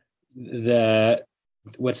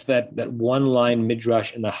what's that one line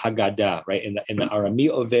midrash in the Haggadah, right? In the Arami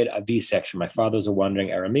Oved Avi section, my father's a wandering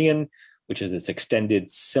Aramean, which is this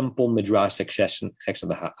extended, simple midrash section of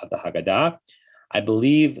the Haggadah. I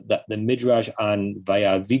believe that the midrash on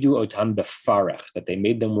Vayavidu Otam Befarach, that they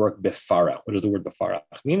made them work Befarach. What does the word Befarach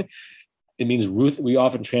mean? It means we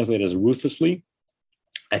often translate it as ruthlessly.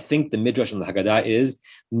 I think the midrash on the Haggadah is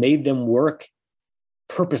made them work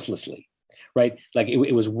purposelessly, right? Like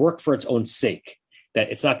it was work for its own sake. That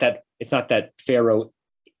it's not that Pharaoh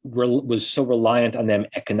was so reliant on them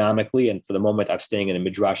economically. And for the moment, I'm staying in a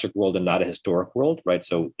midrashic world and not a historic world, right?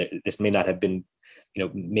 So this may not have been,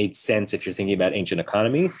 made sense if you're thinking about ancient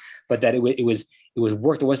economy, but that it was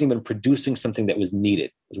work that wasn't even producing something that was needed.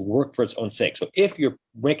 It was work for its own sake. So if you're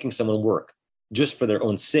making someone work just for their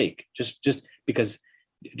own sake, just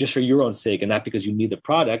for your own sake, and not because you need the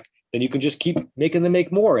product, then you can just keep making them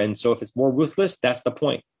make more. And so if it's more ruthless, that's the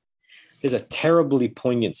point. There's a terribly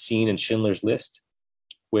poignant scene in Schindler's List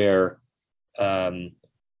where the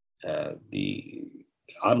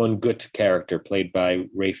Amon Gut character, played by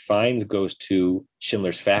Ralph Fiennes, goes to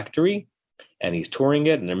Schindler's factory, and he's touring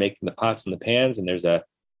it, and they're making the pots and the pans, and there's an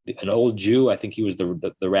old Jew, I think he was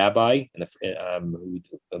the rabbi,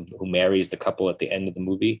 who marries the couple at the end of the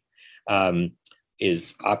movie,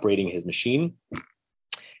 is operating his machine,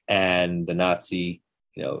 and the Nazi,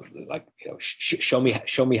 show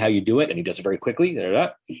me how you do it, and he does it very quickly,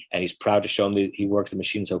 and he's proud to show him that he works the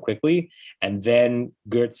machine so quickly. And then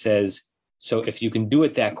Goethe says, so if you can do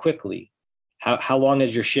it that quickly, how long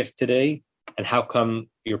is your shift today, and how come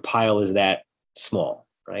your pile is that small,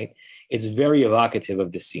 right? It's very evocative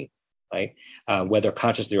of this scene, right? Whether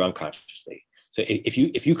consciously or unconsciously. So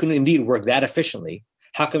if you can indeed work that efficiently,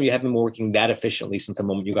 how come you haven't been working that efficiently since the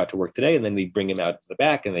moment you got to work today? And then they bring him out to the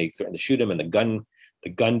back and they threaten to shoot him, and the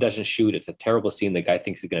gun doesn't shoot. It's a terrible scene. The guy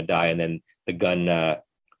thinks he's going to die, and then the gun,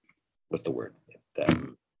 what's the word?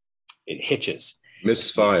 It hitches.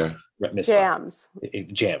 Misfire. Jams.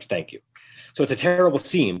 It jams. Thank you. So it's a terrible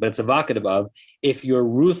scene, but it's evocative of, if your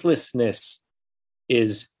ruthlessness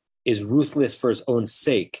is ruthless for its own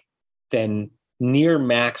sake, then near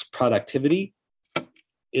max productivity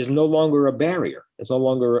is no longer a barrier. It's no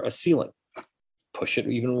longer a ceiling. Push it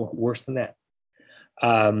even worse than that.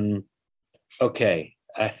 Okay,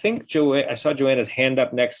 I think I saw Joanna's hand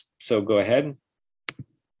up next, so go ahead.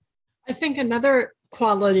 I think another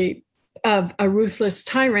quality of a ruthless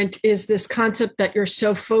tyrant is this concept that you're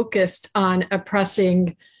so focused on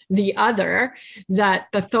oppressing the other that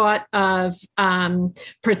the thought of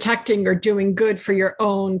protecting or doing good for your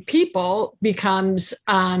own people becomes,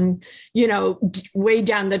 way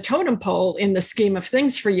down the totem pole in the scheme of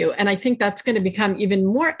things for you. And I think that's going to become even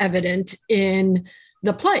more evident in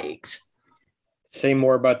the plagues. Say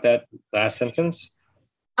more about that last sentence.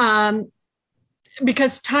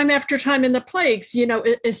 Because time after time in the plagues,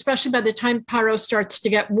 especially by the time Paro starts to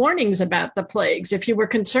get warnings about the plagues, if you were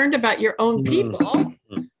concerned about your own people,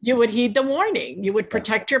 you would heed the warning. You would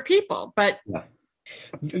protect your people. But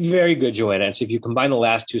Very good, Joanna. And so if you combine the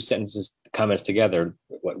last two comments together,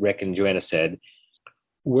 what Rick and Joanna said,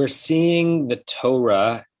 we're seeing the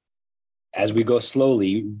Torah, as we go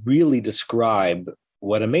slowly, really describe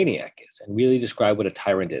what a maniac is, and really describe what a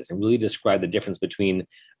tyrant is, and really describe the difference between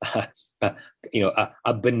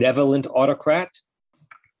a benevolent autocrat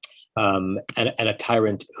and a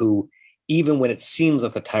tyrant who, even when it seems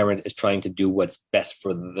like the tyrant is trying to do what's best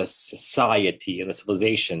for the society and the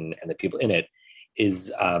civilization and the people in it,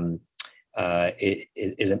 is a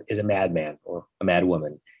madman or a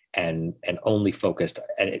madwoman, and only focused,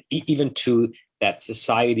 and even to that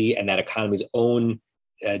society and that economy's own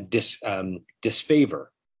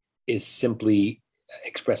disfavor, is simply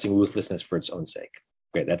expressing ruthlessness for its own sake.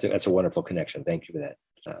 Great, that's a wonderful connection. Thank you for that,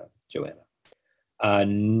 Joanna.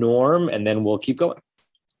 Norm, and then we'll keep going.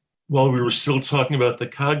 While we were still talking about the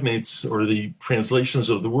cognates or the translations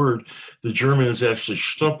of the word, the German is actually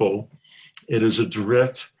Stoppel. It is a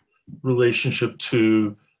direct relationship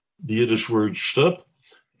to the Yiddish word Stopp,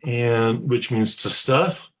 and which means to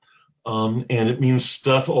stuff, and it means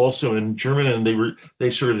stuff also in German. And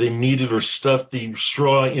they kneaded or stuffed the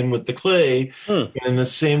straw in with the clay. And in the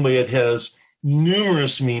same way, it has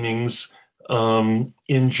numerous meanings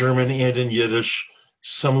in German and in Yiddish,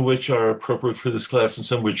 some of which are appropriate for this class and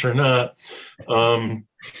some of which are not,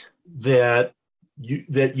 that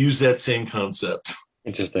use that same concept.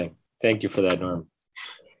 Interesting. Thank you for that, Norm.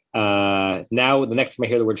 Now, the next time I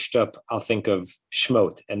hear the word shtup, I'll think of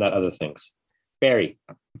shmot and not other things. Barry.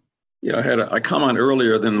 Yeah, I had a comment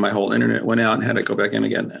earlier, then my whole internet went out and had to go back in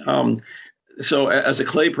again. So as a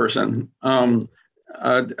clay person,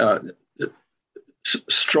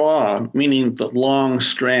 straw, meaning the long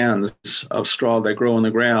strands of straw that grow in the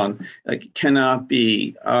ground, cannot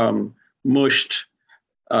be mushed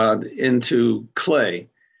into clay.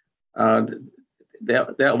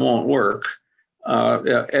 That won't work.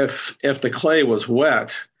 If the clay was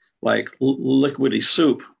wet, like liquidy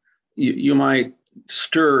soup, you might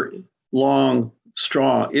stir long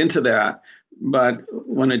straw into that, but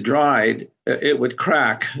when it dried, it would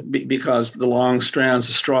crack because the long strands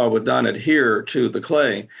of straw would not adhere to the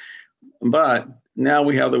clay. But now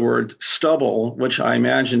we have the word stubble, which I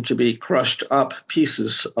imagine to be crushed up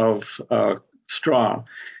pieces of straw.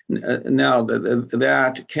 Now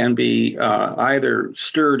that can be either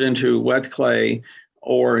stirred into wet clay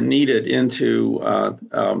or kneaded into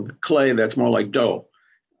clay that's more like dough.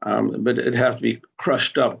 But it'd have to be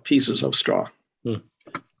crushed up pieces of straw.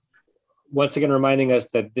 Once again, reminding us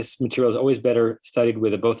that this material is always better studied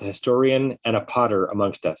with both a historian and a potter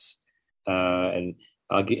amongst us. And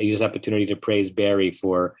I'll use this opportunity to praise Barry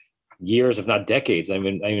for years, if not decades,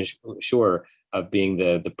 I'm sure, of being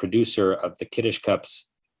the producer of the Kiddush cups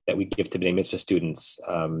that we give to B'nai Mitzvah students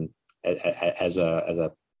as an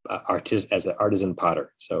artisan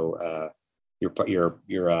potter. So you're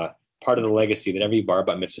part of the legacy that every Bar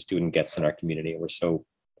Bat Mitzvah student gets in our community. And we're so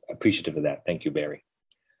appreciative of that. Thank you, Barry.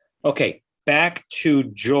 Okay, back to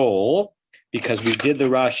Joel, because we did the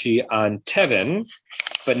Rashi on Tevin,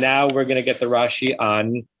 but now we're going to get the Rashi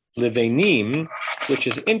on Levanim, which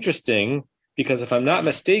is interesting because if I'm not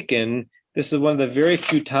mistaken, this is one of the very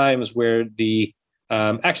few times where take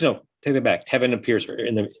that back. Tevin appears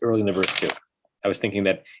early in the verse too. I was thinking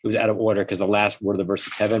that it was out of order because the last word of the verse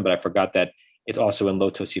is Tevin, but I forgot that it's also in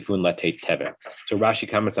Lo Tosifun Latei Tevin. So Rashi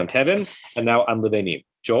comments on Tevin, and now on Levanim.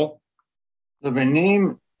 Joel?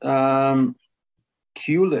 Levanim,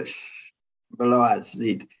 Tiulish, below as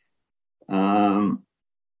lead. I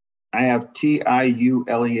have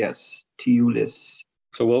Tiules, Tiulis.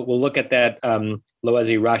 So we'll look at that Loezi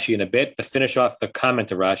Rashi in a bit, but finish off the comment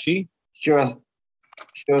to Rashi.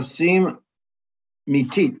 Shosim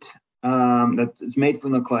mitit, that is made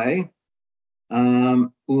from the clay.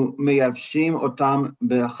 Umeyavshim otam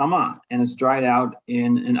bechama, and it's dried out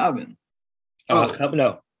in an oven. No.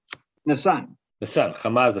 The sun. The sun.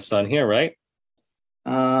 Chama is the sun here, right?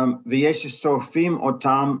 V'yesh sorfim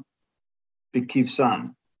otam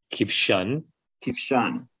b'kivsan. Kivshan.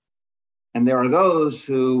 And there are those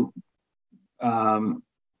who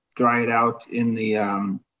dry it out in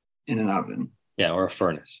an oven. Yeah, or a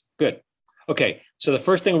furnace. Good. Okay, so the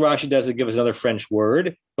first thing Rashi does is give us another French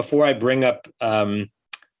word. Before I bring up the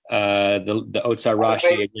Otsar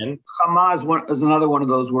Rashi again. Chama is another one of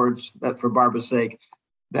those words that, for Barbara's sake,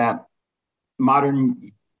 that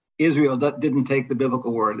modern Israel didn't take the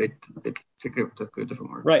biblical word. They took a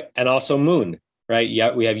different word. Right, and also moon. Right,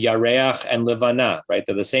 we have Yareach and Levana. Right,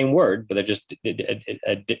 they're the same word, but they're just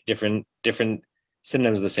different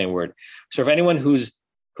synonyms of the same word. So, if anyone who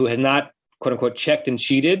has not quote unquote checked and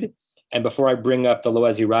cheated, and before I bring up the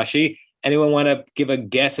Loezi Rashi, anyone want to give a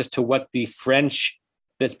guess as to what the French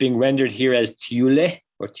that's being rendered here as tiule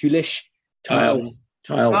or tulish? Tiles.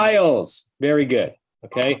 Very good.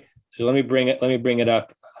 Okay, so let me bring it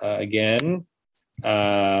up again.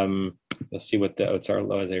 Let's see what the Otsar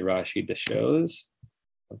Loezi Rashi shows.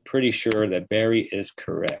 I'm pretty sure that Barry is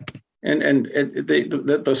correct. And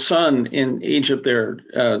the sun in Egypt there,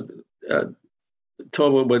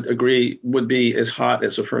 Tova would agree, would be as hot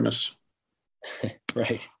as a furnace.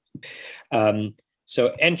 Right.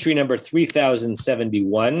 So entry number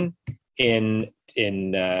 3071 in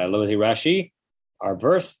Loezi Rashi, our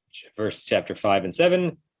verse chapter 5 and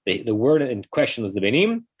 7. The word in question is the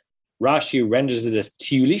Benim. Rashi renders it as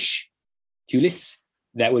tiulis.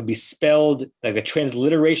 That would be spelled like the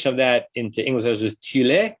transliteration of that into English as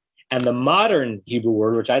tiule. And the modern Hebrew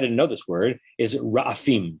word, which I didn't know this word, is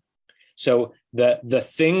ra'afim. So the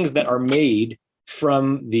things that are made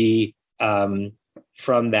from that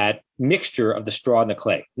mixture of the straw and the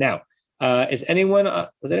clay. Now, was anyone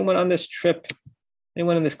on this trip?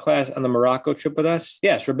 Anyone in this class on the Morocco trip with us?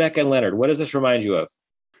 Yes, Rebecca and Leonard. What does this remind you of?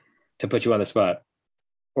 to put you on the spot,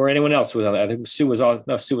 or anyone else who was on it. I think Sue was not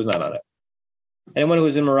on it. Anyone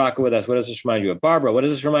who's in Morocco with us, what does this remind you of? Barbara, what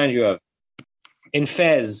does this remind you of? In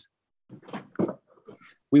Fez,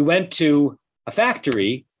 we went to a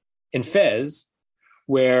factory in Fez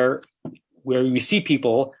where we see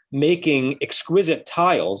people making exquisite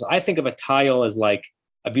tiles. I think of a tile as like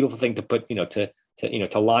a beautiful thing to put,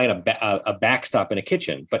 to line a backstop in a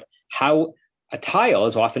kitchen. But how a tile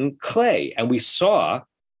is often clay, and we saw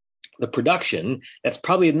the production that's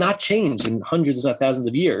probably not changed in hundreds, if not thousands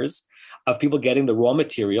of years, of people getting the raw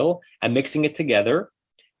material and mixing it together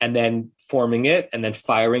and then forming it and then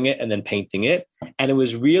firing it and then painting it. And it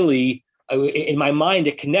was really, in my mind,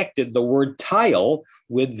 it connected the word tile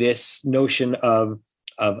with this notion of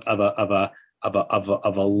a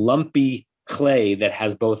lumpy clay that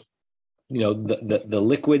has both, the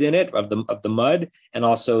liquid in it of the mud and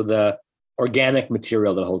also the organic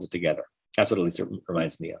material that holds it together. That's what at least it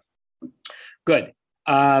reminds me of. Good.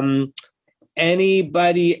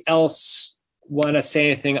 Anybody else want to say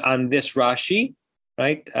anything on this Rashi,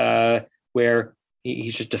 right? Where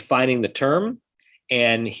he's just defining the term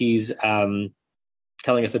and he's telling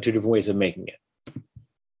us the two different ways of making it.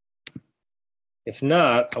 If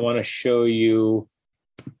not, I want to show you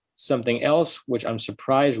something else, which I'm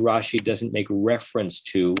surprised Rashi doesn't make reference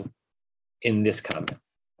to in this comment.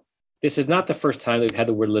 This is not the first time that we've had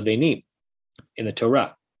the word levenim in the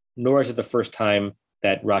Torah, nor is it the first time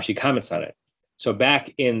that Rashi comments on it. So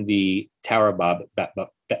back in the Tower of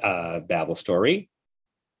Babel story,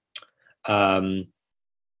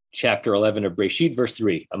 chapter 11 of Breshit, verse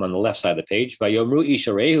 3, I'm on the left side of the page. Vayomru ish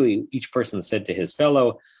arehu, each person said to his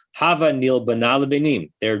fellow, Hava nil bana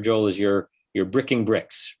lebenim. There, Joel, is you're bricking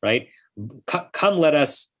bricks, right? Come, let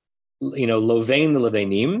us, lovein the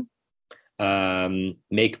levenim,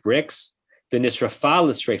 make bricks. The nisrafa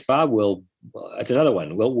l'sreifa will, that's another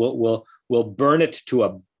one. We'll burn it to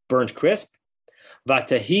a burnt crisp.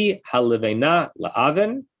 Vatahi halevena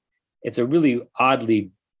la'aven. It's a really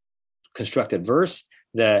oddly constructed verse.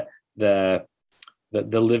 The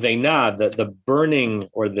livena, the burning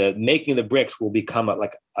or the making the bricks will become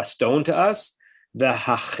like a stone to us. The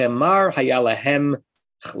hachemar hayalahem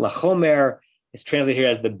lachomer is translated here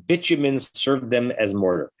as the bitumen served them as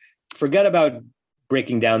mortar. Forget about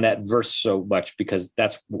breaking down that verse so much, because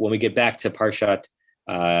that's when we get back to Parshat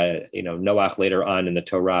Noach later on in the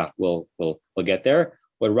Torah, we'll get there.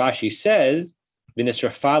 What Rashi says,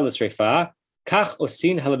 v'nisrafa l'sreifa, kach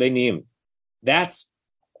osin halebenim. That's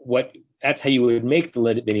how you would make the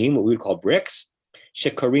lebenim, what we would call bricks.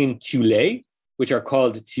 Shekarin tule, which are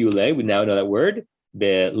called tule. We now know that word.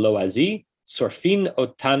 Beloazi, sorfin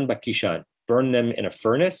otan bakishan. Burn them in a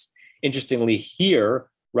furnace. Interestingly, here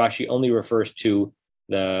Rashi only refers to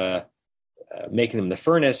the making them in the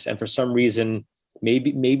furnace, and for some reason,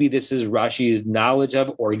 maybe this is Rashi's knowledge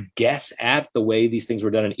of or guess at the way these things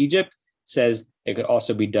were done in Egypt. Says it could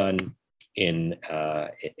also be done in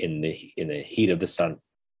the heat of the sun.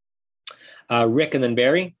 Rick and then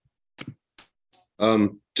Barry.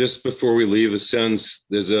 Just before we leave,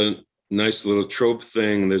 there's a nice little trope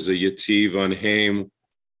thing. There's a yativ on Haim,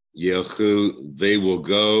 Yehu, they will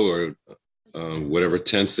go, or whatever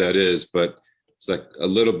tense that is, but it's like a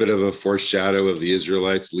little bit of a foreshadow of the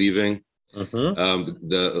Israelites leaving.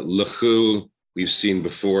 The lechu we've seen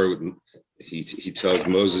before. He tells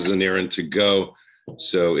Moses and Aaron to go,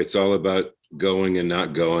 so it's all about going and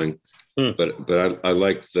not going. But I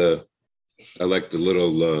like the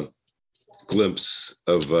little glimpse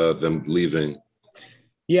of them leaving.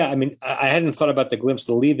 Yeah, I mean, I hadn't thought about the glimpse of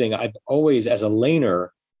the leaving. I've always, as a laner,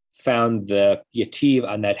 found the yativ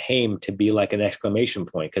on that haim to be like an exclamation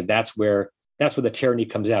point, because that's where the tyranny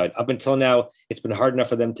comes out. Up until now, it's been hard enough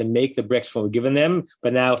for them to make the bricks when we've given them,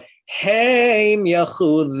 but now, haim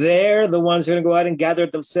yahu, they're the ones who are going to go out and gather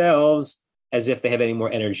it themselves, as if they have any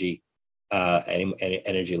more energy, any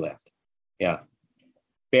energy left. Yeah.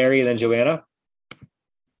 Barry and then Joanna.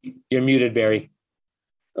 You're muted, Barry.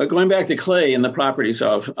 Going back to clay and the properties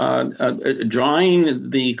of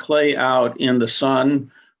drying the clay out in the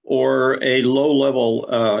sun or a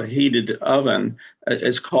low-level heated oven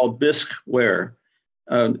is called bisqueware.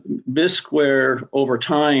 Bisqueware over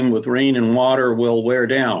time with rain and water will wear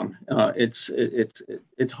down.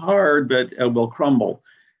 It's hard, but it will crumble.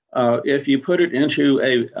 If you put it into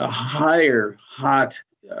a higher hot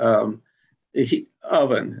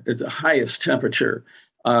oven at the highest temperature,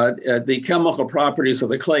 the chemical properties of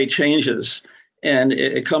the clay changes, and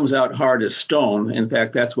it comes out hard as stone. In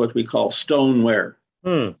fact, that's what we call stoneware.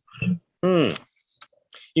 You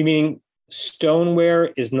mean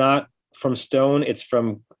stoneware is not from stone; it's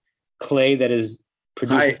from clay that is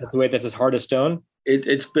produced the way that's as hard as stone?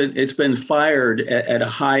 it's been fired at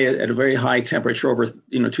a very high temperature, over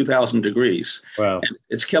 2,000 degrees. Wow. And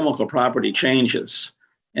its chemical property changes,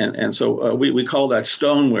 and so we call that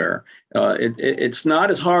stoneware. It's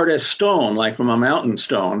not as hard as stone, like from a mountain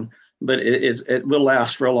stone, but it will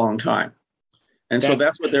last for a long time. And so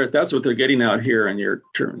that's what they're getting out here in your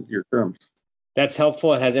terms. That's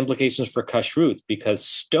helpful. It has implications for kashrut,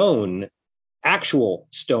 because actual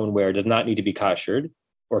stoneware does not need to be koshered,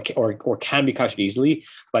 or can be koshered easily.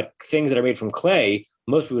 But things that are made from clay,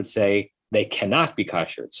 most people would say they cannot be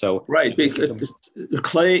koshered. So right, because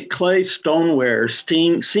clay stoneware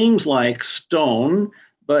seems like stone,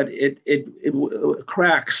 but it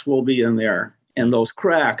cracks will be in there, and those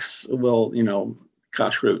cracks will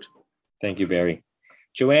kashrut. Thank you, Barry.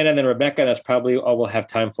 Joanna and then Rebecca. That's probably all we'll have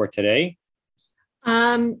time for today.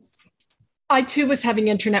 I too was having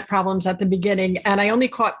internet problems at the beginning, and I only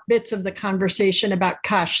caught bits of the conversation about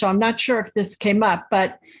kash. So I'm not sure if this came up,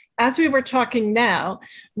 but as we were talking now,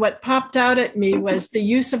 what popped out at me was the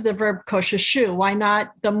use of the verb kosheshu. Why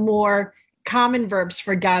not the more common verbs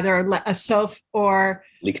for gather, le'asof or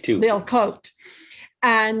lilkot?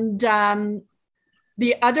 And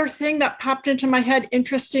the other thing that popped into my head,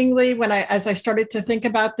 interestingly, as I started to think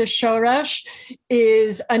about this shoresh,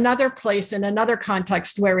 is another place in another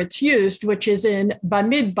context where it's used, which is in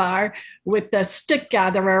Bamidbar with the stick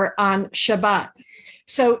gatherer on Shabbat.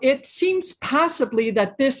 So it seems possibly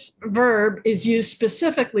that this verb is used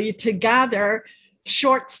specifically to gather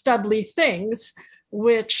short, stubbly things,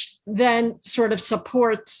 which then sort of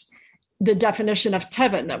supports the definition of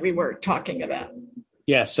tevin that we were talking about.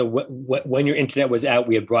 Yeah, so when your internet was out,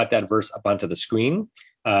 we had brought that verse up onto the screen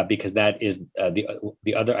because that is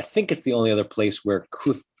the other. I think it's the only other place where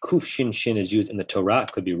kuf shin shin is used in the Torah.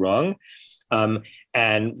 Could be wrong. And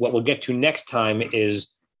what we'll get to next time is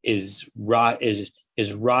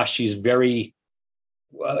Rashi's very.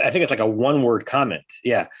 I think it's like a one-word comment.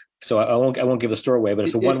 Yeah. So I won't give the story away, but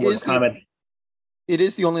it's a one-word comment. It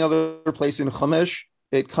is the only other place in Chumash.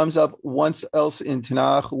 It comes up once else in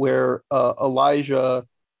Tanakh where Elijah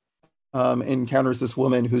encounters this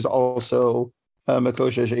woman who's also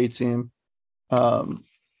Makoshesh Eitzim.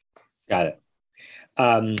 Got it.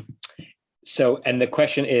 So, and the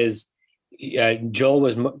question is, Joel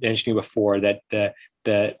was mentioning before that the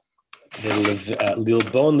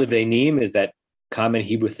lilbon levenim is that common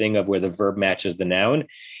Hebrew thing of where the verb matches the noun.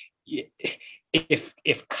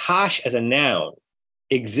 If kash as a noun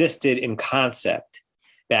existed in concept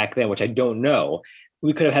back then, which I don't know,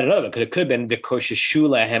 we could have had another, because it could have been v'kosheshu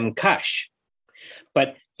lahem kash.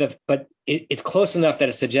 But it's close enough that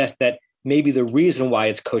it suggests that maybe the reason why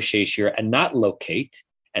it's koshesh here and not locate,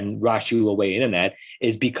 and Rashi will weigh in on that,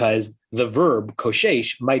 is because the verb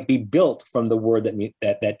koshesh might be built from the word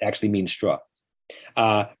that actually means straw.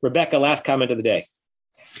 Rebecca, last comment of the day.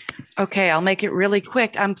 Okay, I'll make it really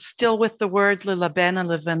quick. I'm still with the word lilaben and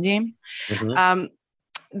livanim. Mm-hmm.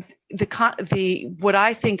 What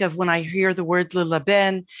I think of when I hear the word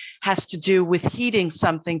lilaben has to do with heating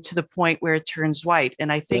something to the point where it turns white.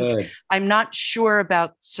 And I think I'm not sure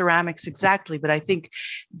about ceramics exactly, but I think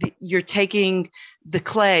you're taking the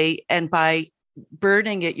clay, and by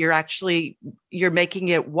burning it, you're making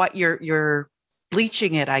it what you're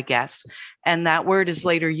bleaching it, I guess. And that word is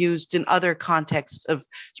later used in other contexts of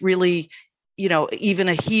really, even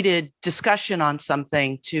a heated discussion on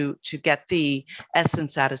something to get the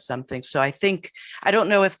essence out of something. So I don't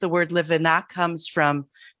know if the word livena comes from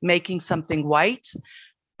making something white,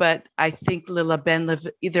 but I think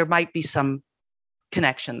lilaben, there might be some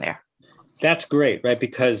connection there. That's great, right?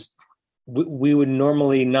 Because we would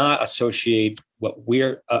normally not associate what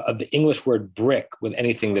we're the English word brick with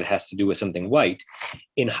anything that has to do with something white.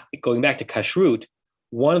 In going back to kashrut,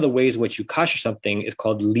 one of the ways in which you kasher something is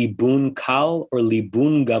called libun kal or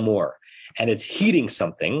libun gamor, and it's heating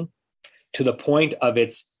something to the point of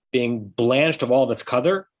its being blanched of all of its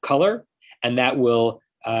color, and that will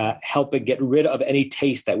help it get rid of any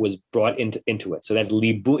taste that was brought into it. So that's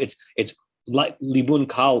libun. It's libun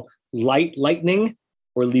kal, lightning,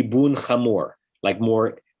 or libun chamor, like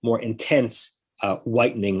more intense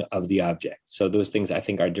whitening of the object. So those things I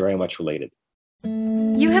think are very much related.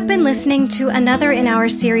 You have been listening to another in our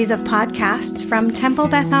series of podcasts from Temple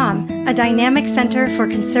Beth Am, a dynamic center for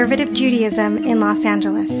conservative Judaism in Los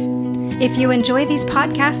Angeles. If you enjoy these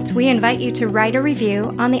podcasts, we invite you to write a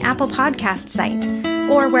review on the Apple Podcast site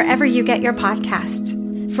or wherever you get your podcasts.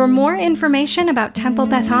 For more information about Temple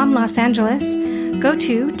Beth Am Los Angeles, go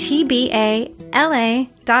to tbala.org.